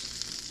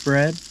 Cheese,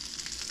 bread,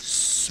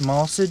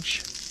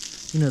 sausage,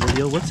 you know the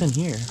deal. What's in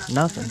here?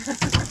 Nothing.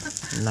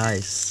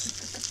 Nice.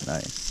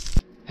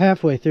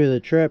 Halfway through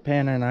the trip,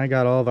 Hannah and I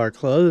got all of our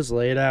clothes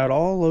laid out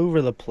all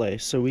over the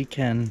place so we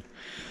can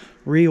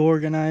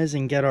reorganize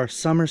and get our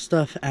summer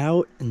stuff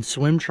out, and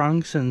swim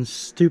trunks and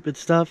stupid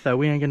stuff that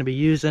we ain't gonna be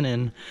using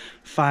in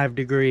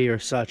 5-degree or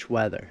such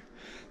weather.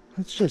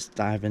 Let's just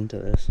dive into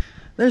this.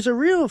 There's a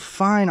real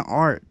fine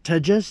art to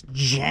just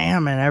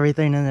jamming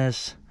everything in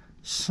this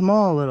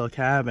small little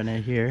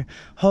cabinet here.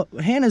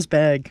 Hannah's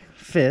bag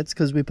fits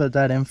because we put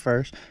that in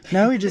first.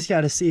 Now we just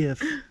got to see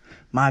if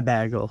my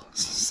bag will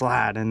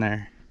slide in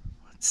there.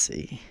 Let's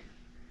see.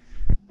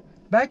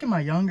 Back in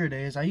my younger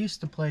days, I used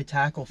to play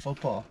tackle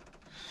football.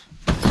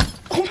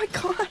 Oh my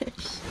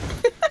gosh.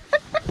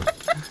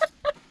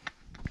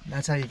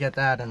 That's how you get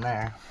that in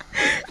there.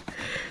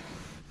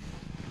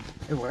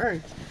 It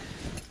worked.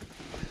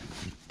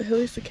 At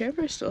least the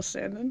camera's still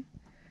standing.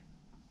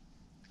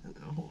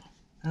 Oh,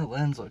 that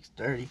lens looks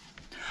dirty.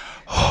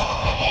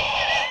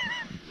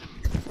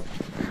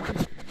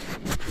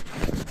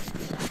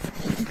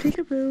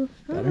 Peekaboo.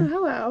 Oh,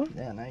 hello.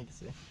 Yeah, now you can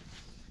see.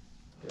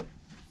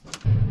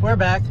 We're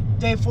back.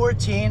 Day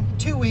 14,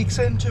 2 weeks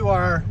into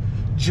our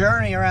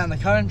journey around the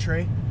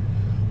country.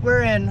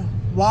 We're in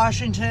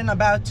Washington,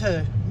 about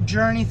to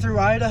journey through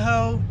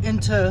Idaho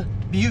into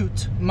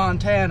Butte,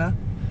 Montana.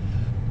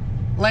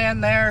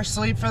 Land there,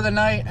 sleep for the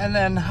night, and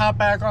then hop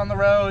back on the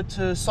road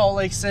to Salt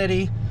Lake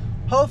City.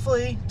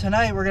 Hopefully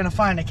tonight we're gonna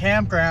find a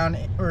campground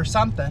or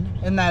something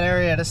in that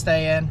area to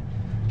stay in.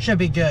 Should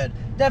be good.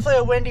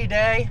 Definitely a windy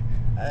day.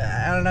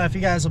 I don't know if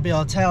you guys will be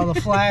able to tell, the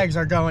flags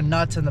are going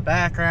nuts in the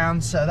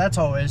background, so that's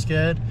always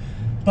good.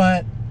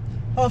 But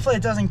hopefully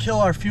it doesn't kill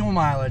our fuel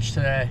mileage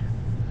today.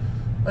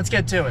 Let's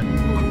get to it.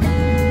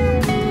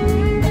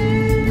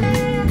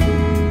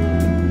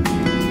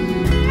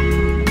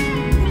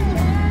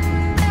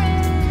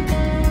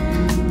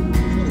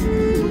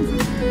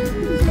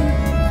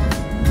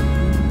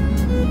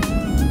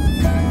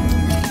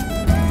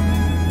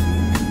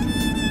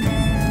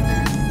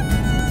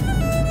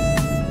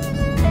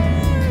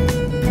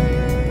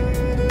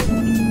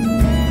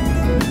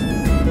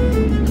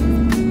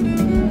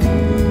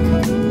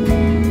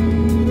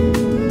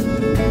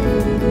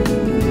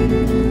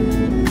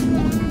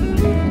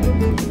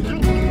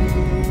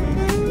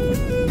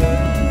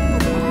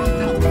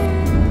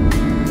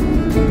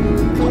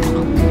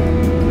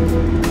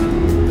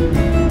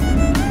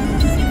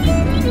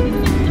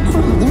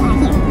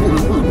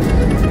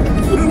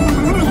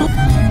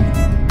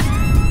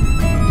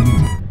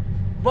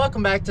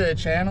 Welcome back to the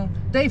channel.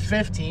 Day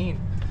 15.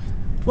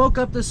 Woke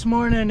up this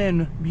morning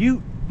in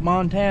Butte,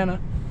 Montana.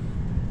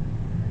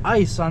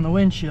 ice on the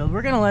windshield.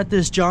 We're gonna let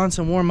this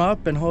Johnson warm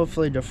up and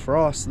hopefully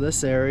defrost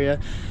this area.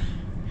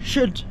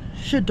 Should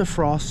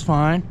defrost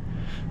fine.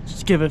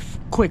 Just give it a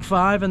quick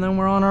 5 and then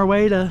we're on our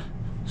way to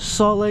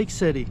Salt Lake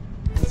City.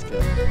 Let's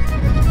go.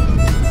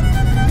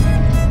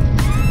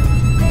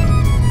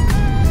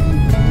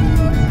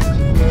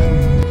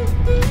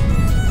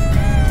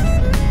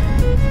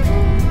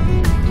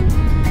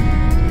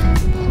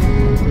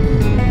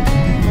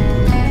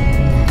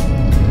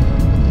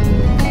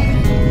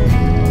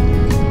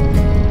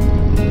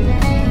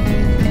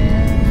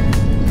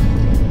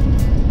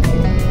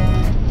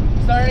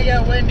 Starting to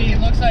get windy.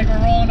 Looks like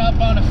we're rolling up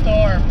on a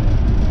storm.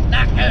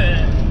 Not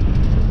good.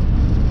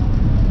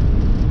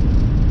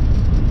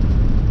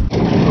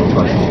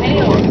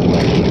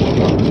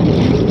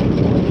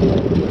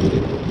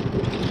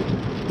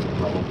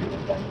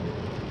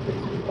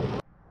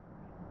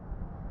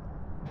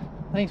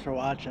 Thanks for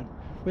watching.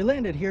 We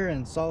landed here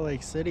in Salt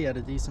Lake City at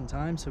a decent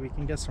time so we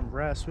can get some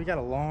rest. We got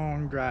a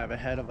long drive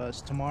ahead of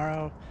us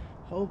tomorrow.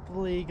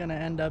 Hopefully gonna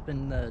end up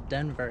in the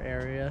Denver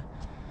area.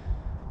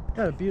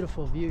 Got a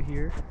beautiful view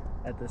here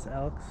at this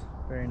Elks.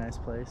 Very nice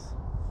place.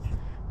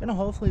 Gonna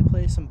hopefully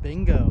play some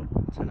bingo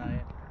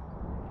tonight.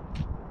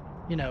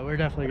 You know, we're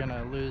definitely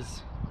gonna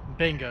lose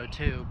bingo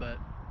too, but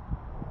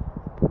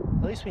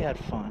at least we had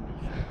fun.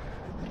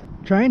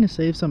 Trying to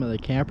save some of the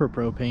camper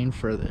propane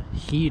for the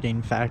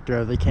heating factor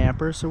of the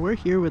camper, so we're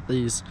here with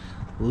these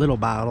little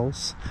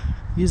bottles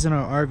using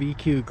our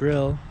RVQ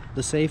grill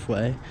the safe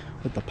way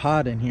with the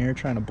pot in here,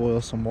 trying to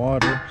boil some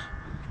water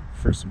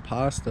for some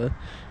pasta,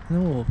 and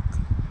then we'll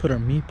put our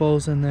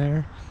meatballs in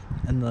there.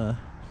 And the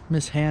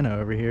Miss Hannah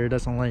over here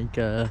doesn't like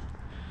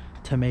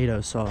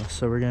tomato sauce,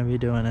 so we're gonna be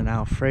doing an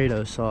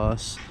Alfredo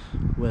sauce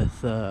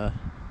with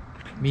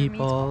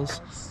meatballs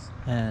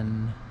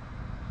and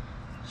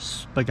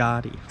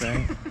spaghetti,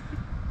 right?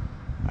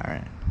 All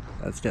right,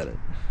 let's get it.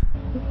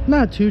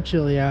 Not too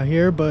chilly out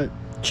here, but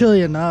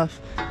chilly enough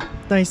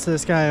thanks to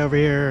this guy over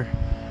here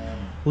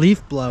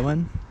leaf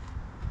blowing.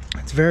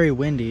 It's very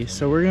windy,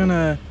 so we're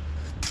gonna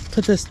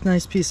put this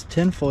nice piece of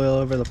tin foil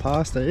over the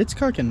pasta. It's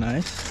cooking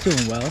nice,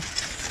 doing well.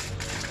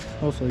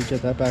 Hopefully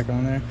get that back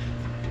on there.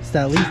 It's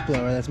that leaf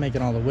blower that's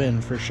making all the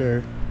wind for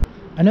sure.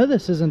 I know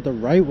this isn't the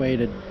right way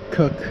to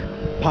cook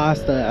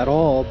pasta at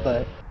all,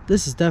 but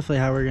this is definitely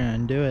how we're gonna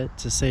do it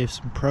to save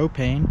some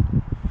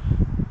propane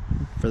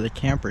for the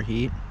camper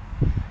heat,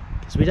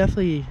 because we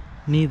definitely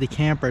need the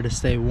camper to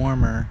stay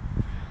warmer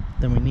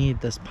than we need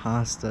this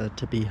pasta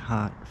to be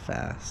hot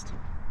fast.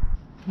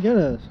 We got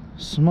a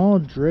small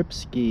drip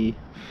ski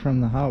from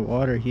the hot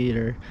water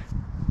heater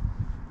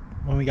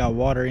when we got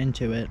water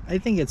into it. I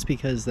think it's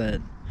because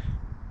that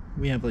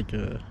we have like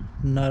a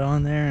nut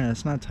on there and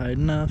it's not tight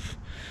enough,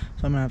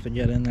 so I'm gonna have to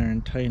get in there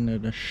and tighten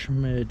it a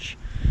smidge.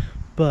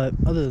 But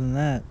other than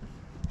that,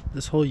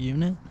 this whole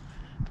unit,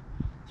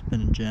 it's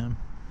been a gem.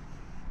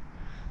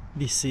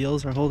 These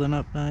seals are holding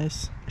up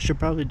nice. I should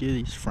probably do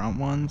these front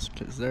ones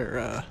because they're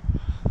a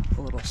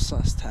little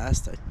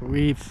sus-tastic. But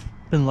we've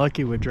been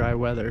lucky with dry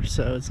weather,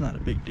 so it's not a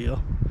big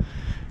deal.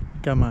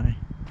 Got my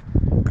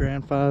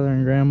grandfather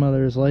and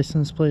grandmother's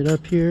license plate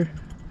up here.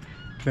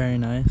 Very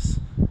nice.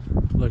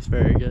 Looks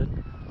very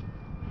good.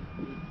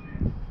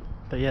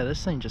 But yeah,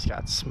 this thing just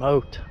got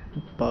smoked.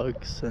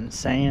 Bugs and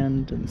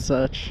sand and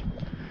such.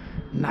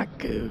 Not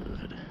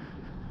good.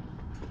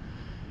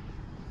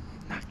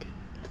 Not good.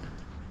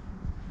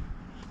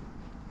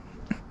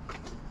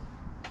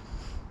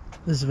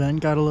 This vent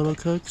got a little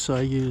cooked, so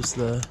I used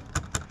the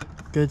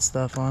good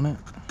stuff on it.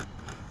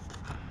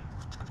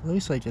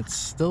 Looks like it's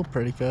still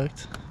pretty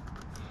cooked.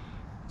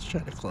 Let's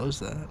try to close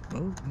that.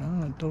 Oh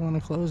no, I don't want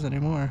to close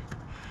anymore.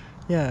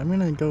 Yeah, I'm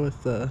gonna go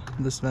with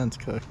this vent's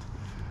cooked.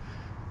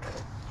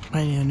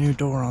 I need a new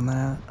door on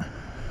that.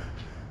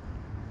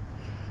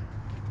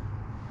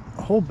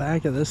 The whole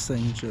back of this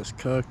thing just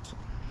cooked.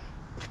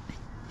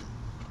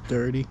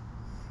 Dirty.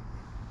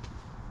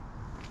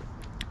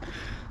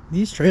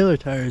 These trailer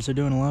tires are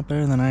doing a lot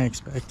better than I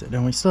expected,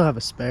 and we still have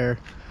a spare,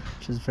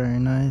 which is very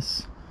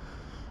nice.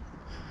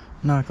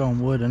 Knock on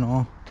wood and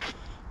all.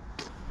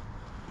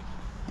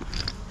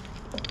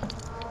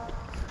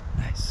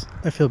 Nice.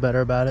 I feel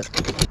better about it.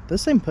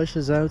 This thing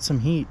pushes out some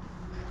heat.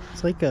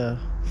 It's like a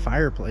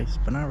fireplace,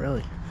 but not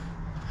really.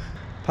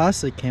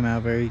 Pasta came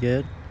out very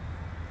good.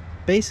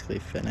 Basically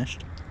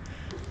finished.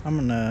 I'm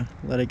gonna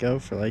let it go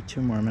for like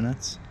 2 more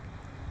minutes.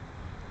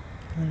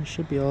 And it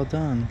should be all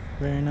done.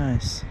 Very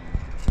nice.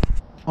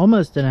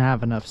 Almost didn't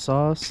have enough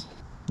sauce.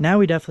 Now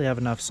we definitely have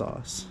enough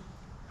sauce.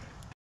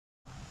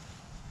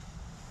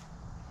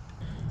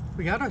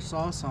 We got our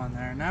sauce on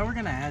there. Now we're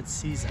gonna add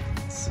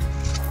seasonings.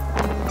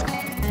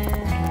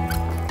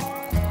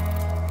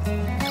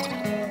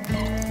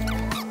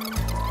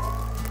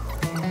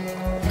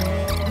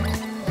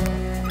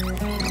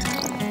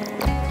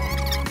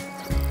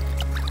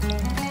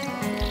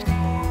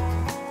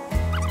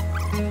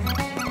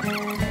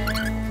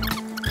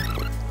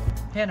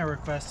 Hannah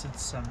requested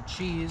some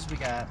cheese. We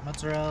got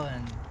mozzarella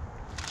and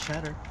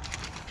cheddar.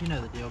 You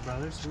know the deal,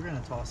 brothers. We're gonna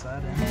toss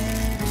that in.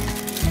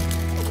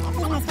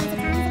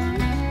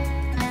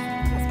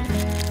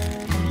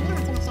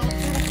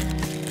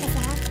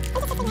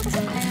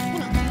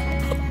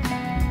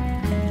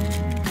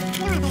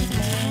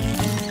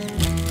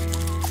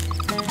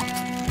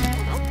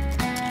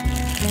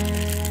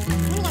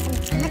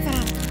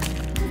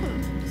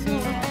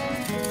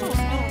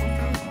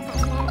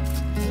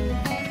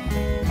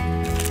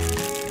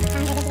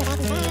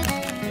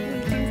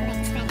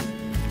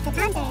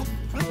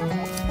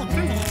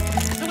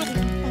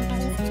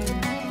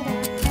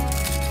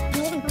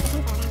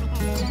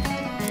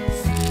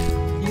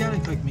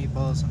 like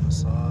meatballs in the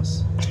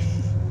sauce.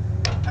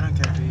 I don't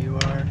care who you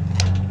are.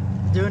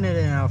 Doing it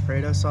in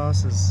Alfredo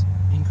sauce is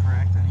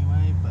incorrect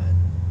anyway,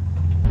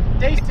 but...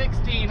 Day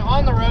 16,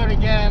 on the road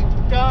again.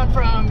 Going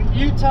from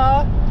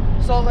Utah,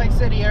 Salt Lake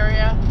City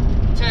area,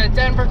 to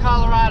Denver,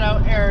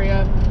 Colorado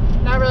area.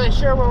 Not really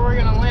sure where we're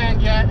gonna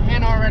land yet.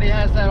 Hannah already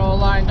has that all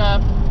lined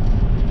up.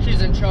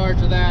 She's in charge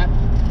of that.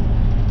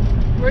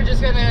 We're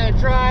just gonna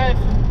drive.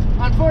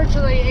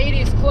 Unfortunately,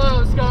 80's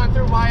closed going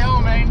through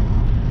Wyoming.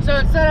 So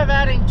instead of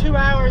adding 2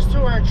 hours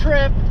to our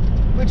trip,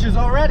 which is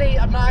already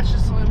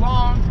obnoxiously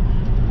long,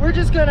 we're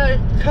just gonna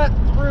cut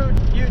through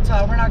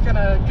Utah. We're not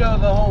gonna go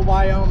the whole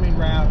Wyoming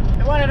route.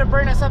 It wanted to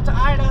bring us up to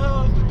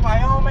Idaho through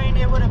Wyoming.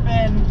 It would have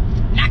been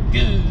not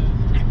good,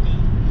 not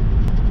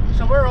good.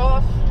 So we're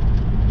off.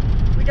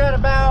 We got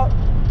about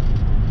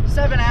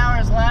 7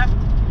 hours left.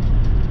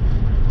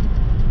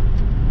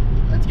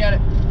 Let's get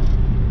it.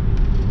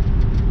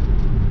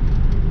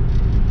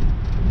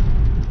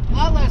 A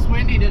lot less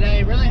windy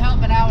today, really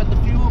helping out with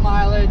the fuel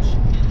mileage.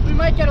 We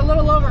might get a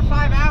little over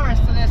 5 hours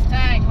to this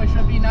tank, which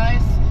would be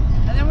nice.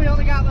 And then we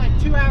only got like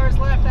 2 hours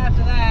left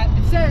after that.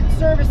 It said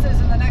services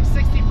in the next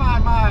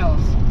 65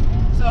 miles.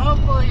 So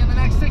hopefully in the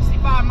next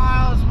 65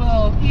 miles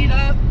we'll eat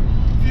up,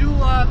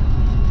 fuel up,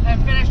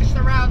 and finish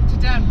the route to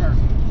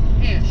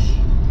Denver-ish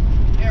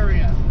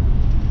area.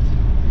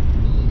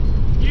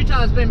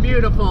 Utah's been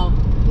beautiful.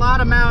 A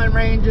lot of mountain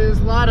ranges,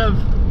 a lot of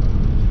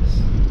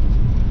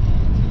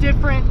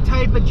different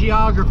type of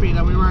geography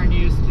that we weren't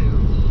used to.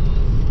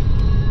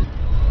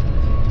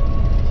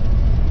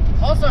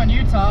 Also in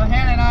Utah,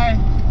 Hannah and I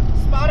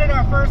spotted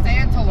our first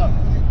antelope.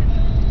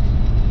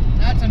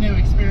 That's a new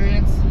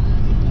experience.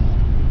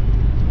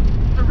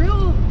 The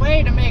real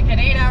way to make an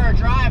 8-hour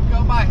drive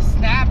go by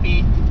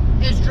snappy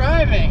is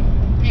driving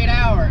 8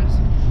 hours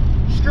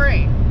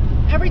straight.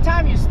 Every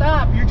time you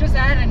stop, you're just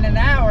adding an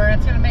hour.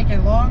 It's going to make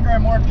it longer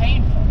and more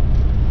painful.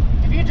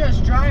 If you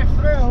just drive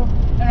through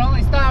and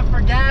only stop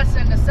for gas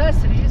and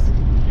necessities,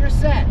 you're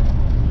set.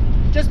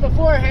 Just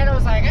before, Hannah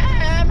was like,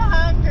 I'm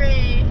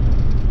hungry.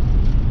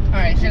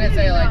 Alright, she didn't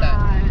say it like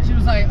that. She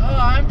was like, oh,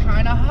 I'm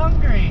kind of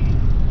hungry.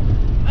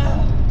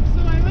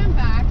 So I went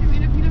back and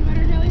made a peanut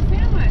butter jelly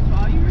sandwich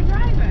while you were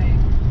driving.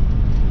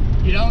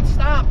 You don't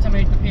stop to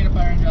make the peanut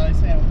butter and jelly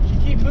sandwich. You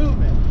keep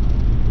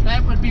moving.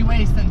 That would be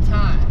wasting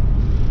time.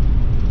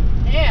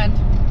 And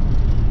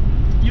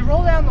you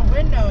roll down the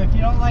window if you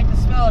don't like the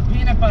smell of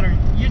peanut butter.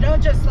 You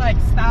don't just like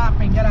stop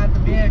and get out the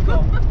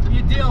vehicle.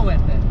 You deal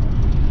with it.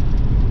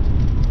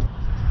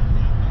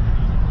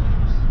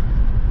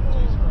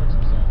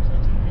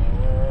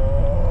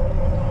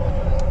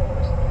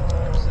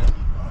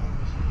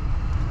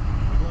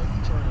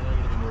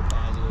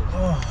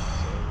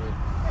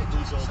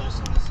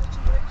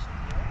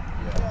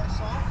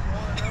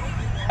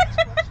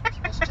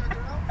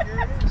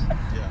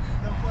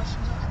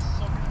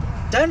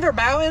 Denver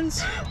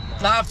mountains,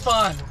 not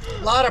fun.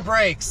 A lot of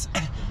brakes.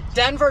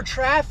 Denver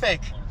traffic,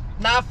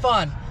 not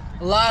fun.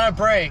 A lot of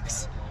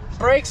brakes.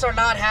 Brakes are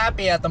not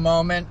happy at the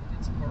moment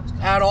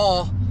at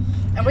all.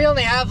 And we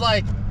only have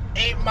like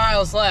 8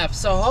 miles left.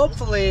 So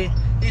hopefully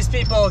these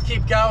people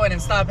keep going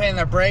and stop hitting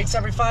their brakes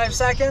every 5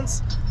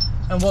 seconds.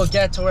 And we'll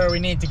get to where we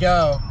need to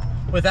go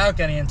without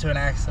getting into an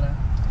accident.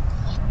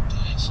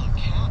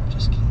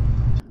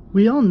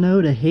 We all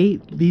know to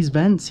hate these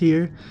vents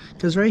here.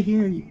 Because right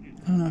here,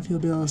 I don't know if you'll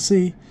be able to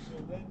see,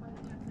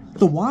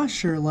 the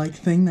washer like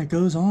thing that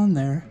goes on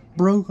there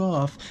broke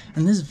off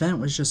and this vent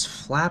was just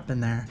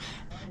flapping there.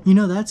 You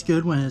know that's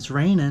good when it's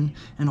raining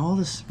and all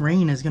this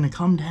rain is gonna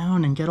come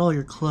down and get all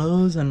your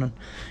clothes and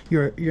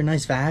your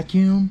nice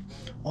vacuum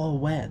all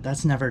wet.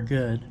 That's never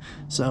good.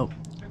 So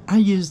I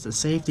used the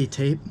safety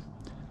tape.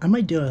 I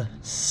might do a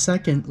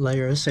second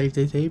layer of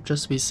safety tape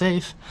just to be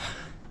safe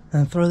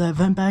and throw that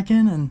vent back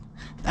in and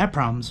that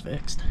problem's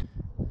fixed.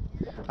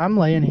 I'm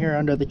laying here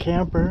under the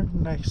camper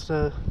next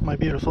to my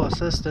beautiful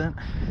assistant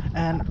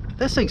and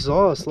this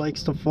exhaust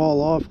likes to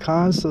fall off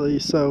constantly,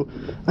 so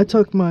I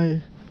took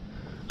my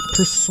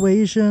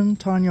Persuasion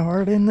Tanya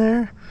Hart in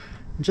there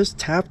and just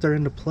tapped her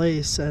into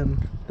place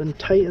and then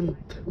tightened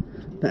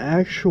the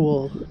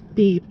actual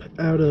beep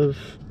out of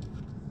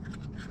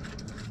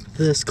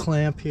this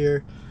clamp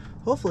here.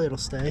 Hopefully it'll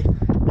stay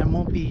and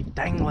won't be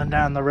dangling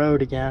down the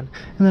road again.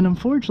 And then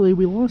unfortunately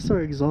we lost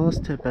our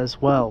exhaust tip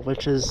as well,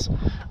 which is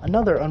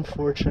another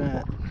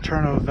unfortunate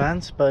turn of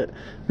events, but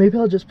maybe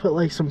I'll just put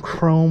like some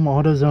chrome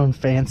AutoZone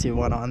fancy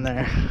one on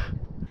there.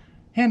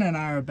 Hannah and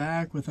I are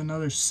back with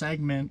another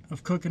segment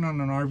of cooking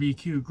on an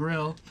RVQ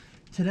grill.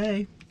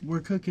 Today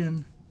we're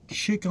cooking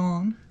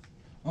chicken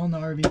on the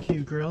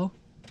RVQ grill,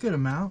 good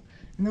amount,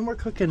 and then we're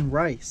cooking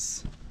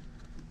rice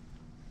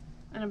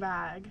In a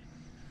bag.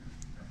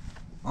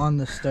 on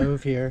the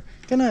stove here.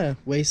 Gonna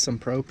waste some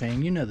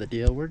propane, you know the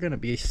deal. We're gonna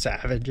be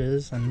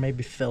savages and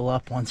maybe fill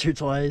up once or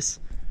twice.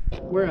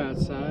 We're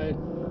outside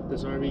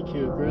this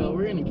RVQ grill.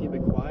 We're gonna keep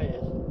it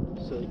quiet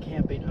so the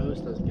camping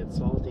host doesn't get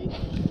salty.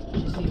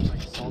 She seems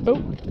like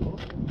salty.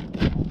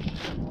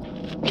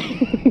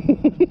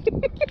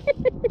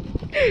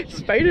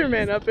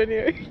 Spider-Man up in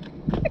here.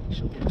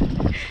 She'll get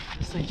it.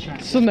 This thing's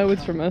She'll know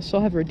it's from us.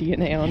 She'll have her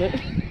DNA on it.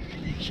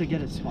 Should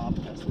get it swab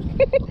tested.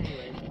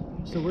 Anyway,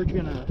 so we're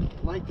gonna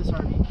light this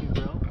barbecue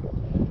grill.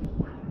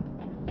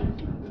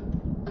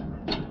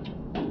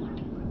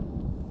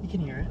 You can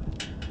hear it.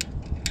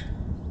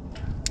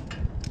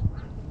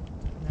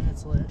 And then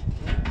it's lit.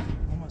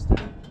 Almost out.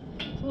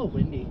 It's a little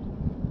windy.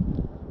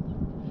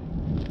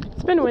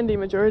 It's been windy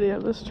majority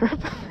of this trip.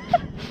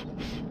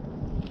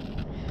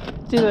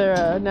 It's either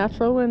a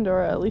natural wind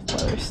or leaf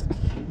blowers.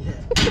 Yeah,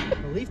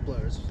 the leaf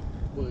blowers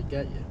will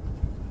get you.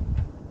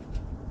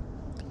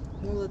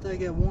 We'll let that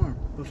get warm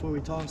before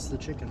we toss the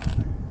chicken on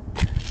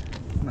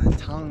there. My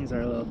tongs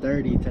are a little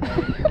dirty today.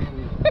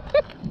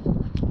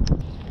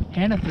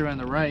 Hannah threw in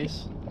the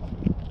rice.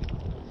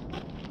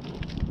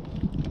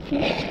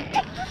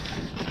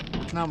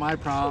 It's not my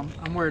problem.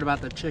 I'm worried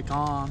about the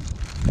chicken.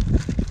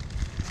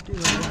 Do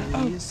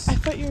one of these. I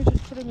thought you were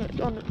just putting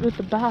it on with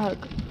the bag.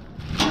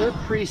 They're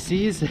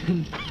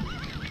pre-seasoned.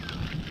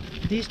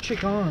 These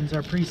chickens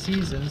are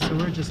pre-seasoned, so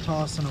we're just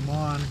tossing them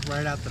on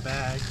right out the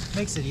bag.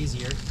 Makes it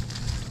easier.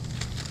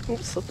 Oh,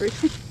 slippery.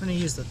 I'm gonna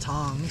use the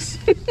tongs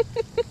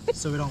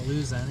so we don't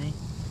lose any.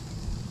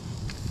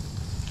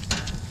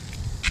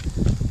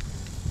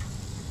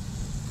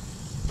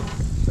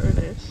 Very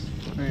nice.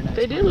 Very nice.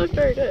 They do look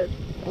very good.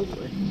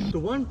 Hopefully. The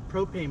one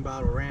propane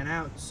bottle ran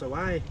out, so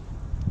I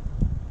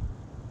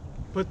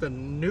put the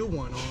new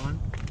one on,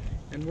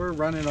 and we're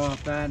running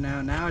off that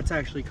now. Now it's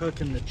actually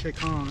cooking the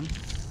chicken. I'm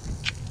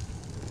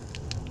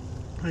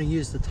gonna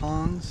use the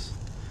tongs.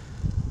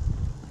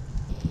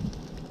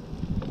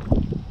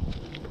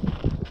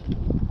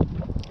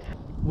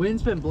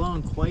 Wind's been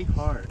blowing quite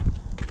hard,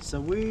 so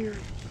we're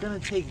gonna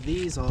take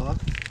these off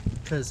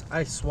because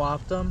I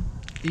swapped them.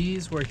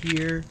 These were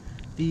here,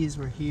 these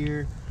were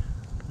here.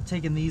 I'm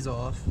taking these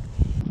off.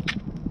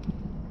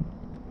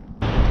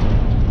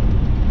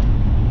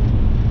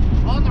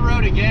 On the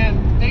road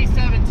again, day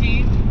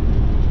 17,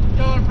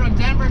 going from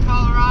Denver,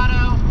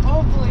 Colorado,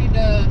 hopefully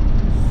to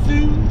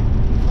Sioux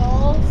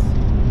Falls,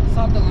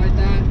 something like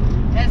that.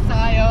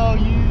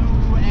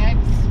 S-I-O-U-X,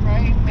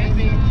 right?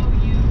 Maybe.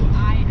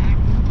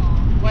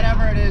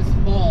 Whatever it is,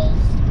 Falls.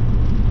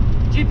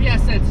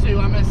 GPS said Sioux,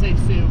 I'm gonna say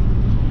Sioux.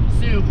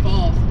 Sioux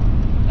Falls.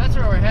 That's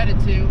where we're headed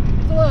to.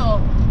 It's a little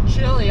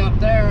chilly up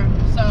there,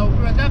 so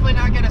we're definitely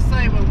not gonna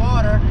stay with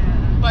water.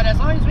 But as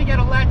long as we get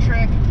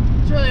electric,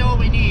 it's really all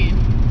we need.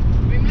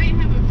 We might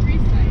have a free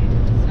site,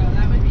 so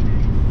that would be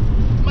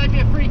nice. Might be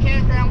a free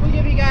campground. We'll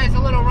give you guys a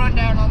little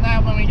rundown on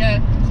that when we get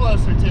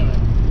closer to it.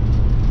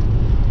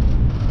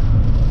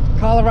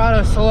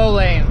 Colorado slow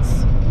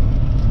lanes.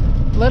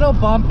 Little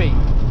bumpy.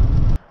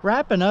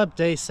 Wrapping up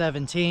day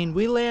 17,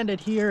 we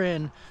landed here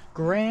in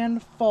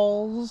Grand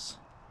Falls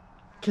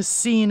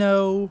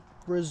Casino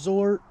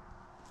Resort,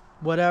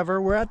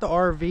 whatever. We're at the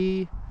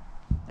RV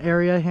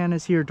area.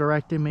 Hannah's here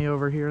directing me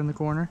over here in the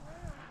corner.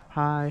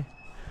 Hi.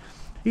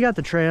 You got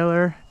the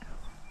trailer.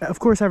 Of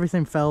course,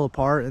 everything fell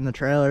apart in the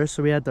trailer,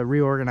 so we had to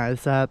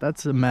reorganize that.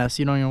 That's a mess.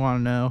 You don't even want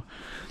to know.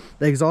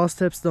 The exhaust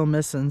tip's still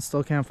missing.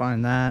 Still can't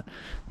find that.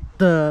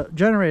 The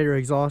generator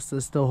exhaust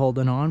is still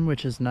holding on,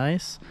 which is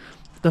nice.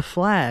 The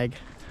flag.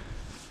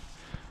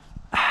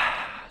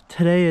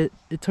 Today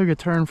it took a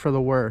turn for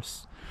the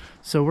worse,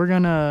 so we're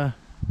gonna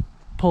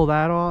pull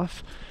that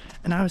off.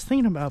 And I was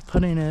thinking about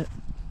putting it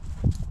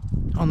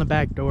on the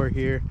back door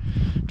here,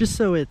 just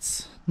so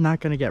it's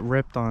not gonna get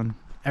ripped on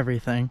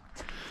everything.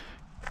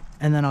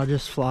 And then I'll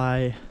just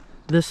fly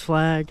this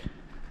flag,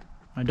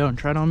 my Don't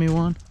Tread on Me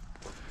one,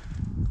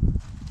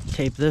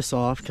 tape this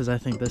off because I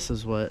think this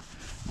is what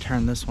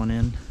turned this one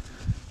in.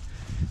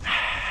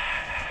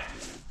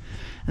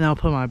 And I'll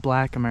put my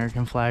black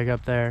American flag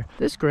up there.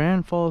 This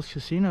Grand Falls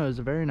Casino is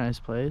a very nice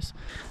place.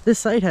 This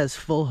site has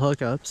full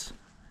hookups,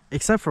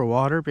 except for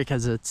water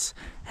because it's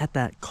at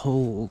that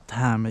cold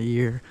time of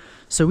year.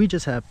 So we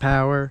just have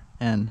power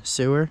and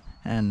sewer.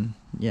 And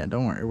yeah,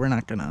 don't worry, we're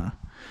not gonna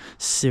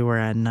sewer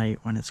at night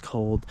when it's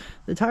cold.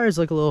 The tires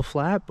look a little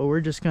flat, but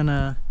we're just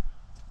gonna,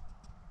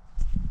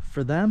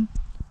 for them,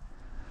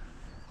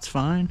 it's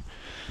fine.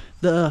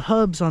 The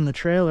hubs on the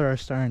trailer are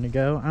starting to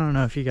go. I don't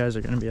know if you guys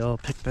are gonna be able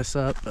to pick this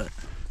up, but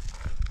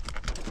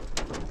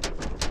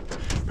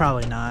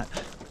probably not.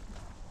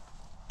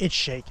 It's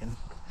shaking.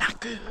 Not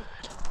good.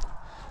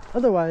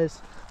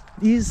 Otherwise,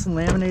 these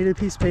laminated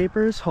piece of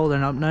papers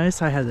holding up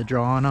nice. I had to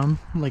draw on them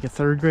like a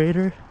third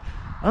grader.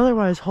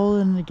 Otherwise,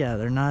 holding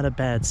together. Not a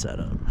bad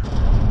setup.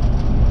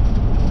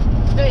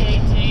 Day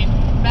 18.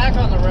 Back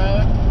on the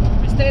road.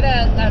 We stayed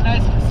at that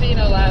nice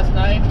casino last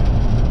night.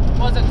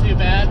 Wasn't too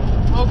bad.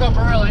 Woke up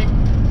early.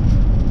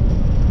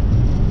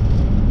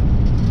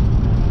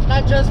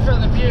 Not just for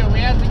the view. We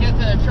had to get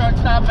to the truck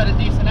stop at a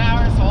decent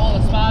hour, so all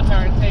the spots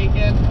aren't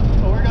taken.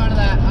 But we're going to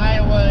that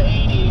Iowa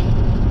 80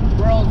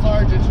 world's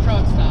largest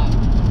truck stop.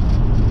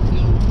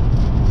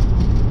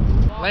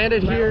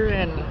 Landed here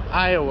in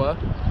Iowa.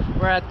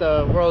 We're at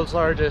the world's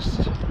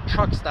largest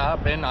truck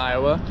stop in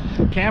Iowa.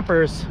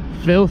 Camper's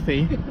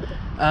filthy.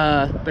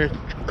 The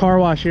car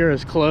wash here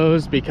is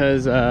closed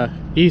because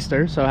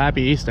Easter, so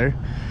happy Easter.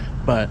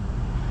 But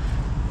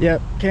Yep,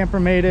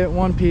 camper made it,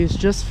 one piece,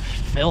 just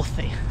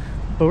filthy.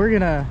 But we're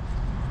gonna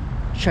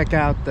check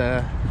out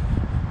the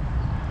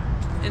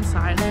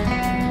inside.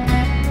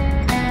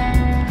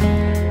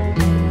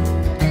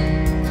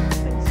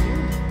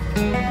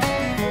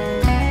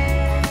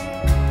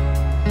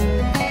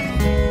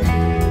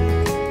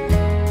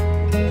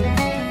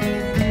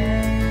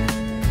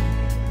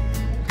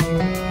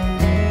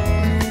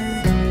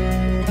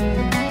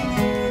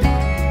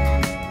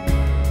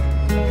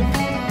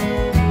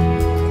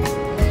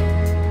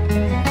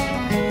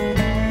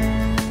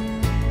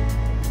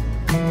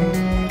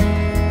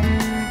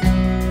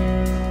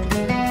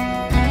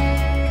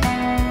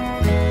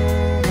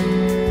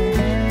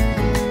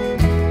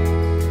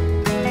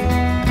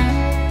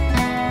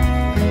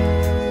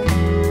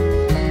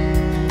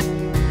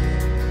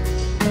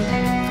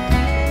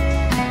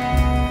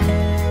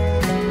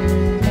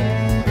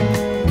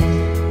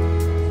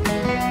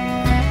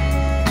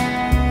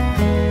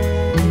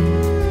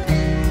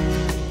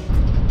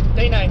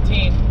 Day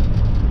 19.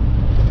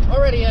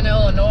 Already in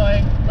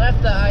Illinois.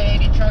 Left the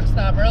I-80 truck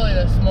stop early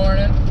this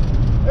morning.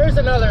 There's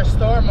another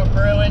storm of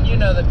brewing. You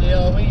know the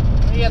deal. We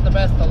had the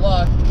best of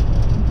luck.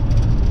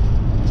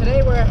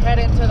 Today we're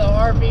heading to the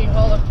RV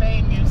Hall of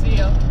Fame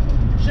Museum.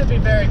 Should be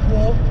very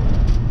cool.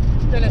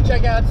 Gonna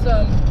check out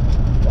some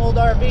old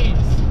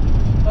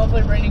RVs.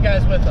 Hopefully bring you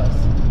guys with us.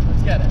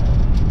 Let's get it.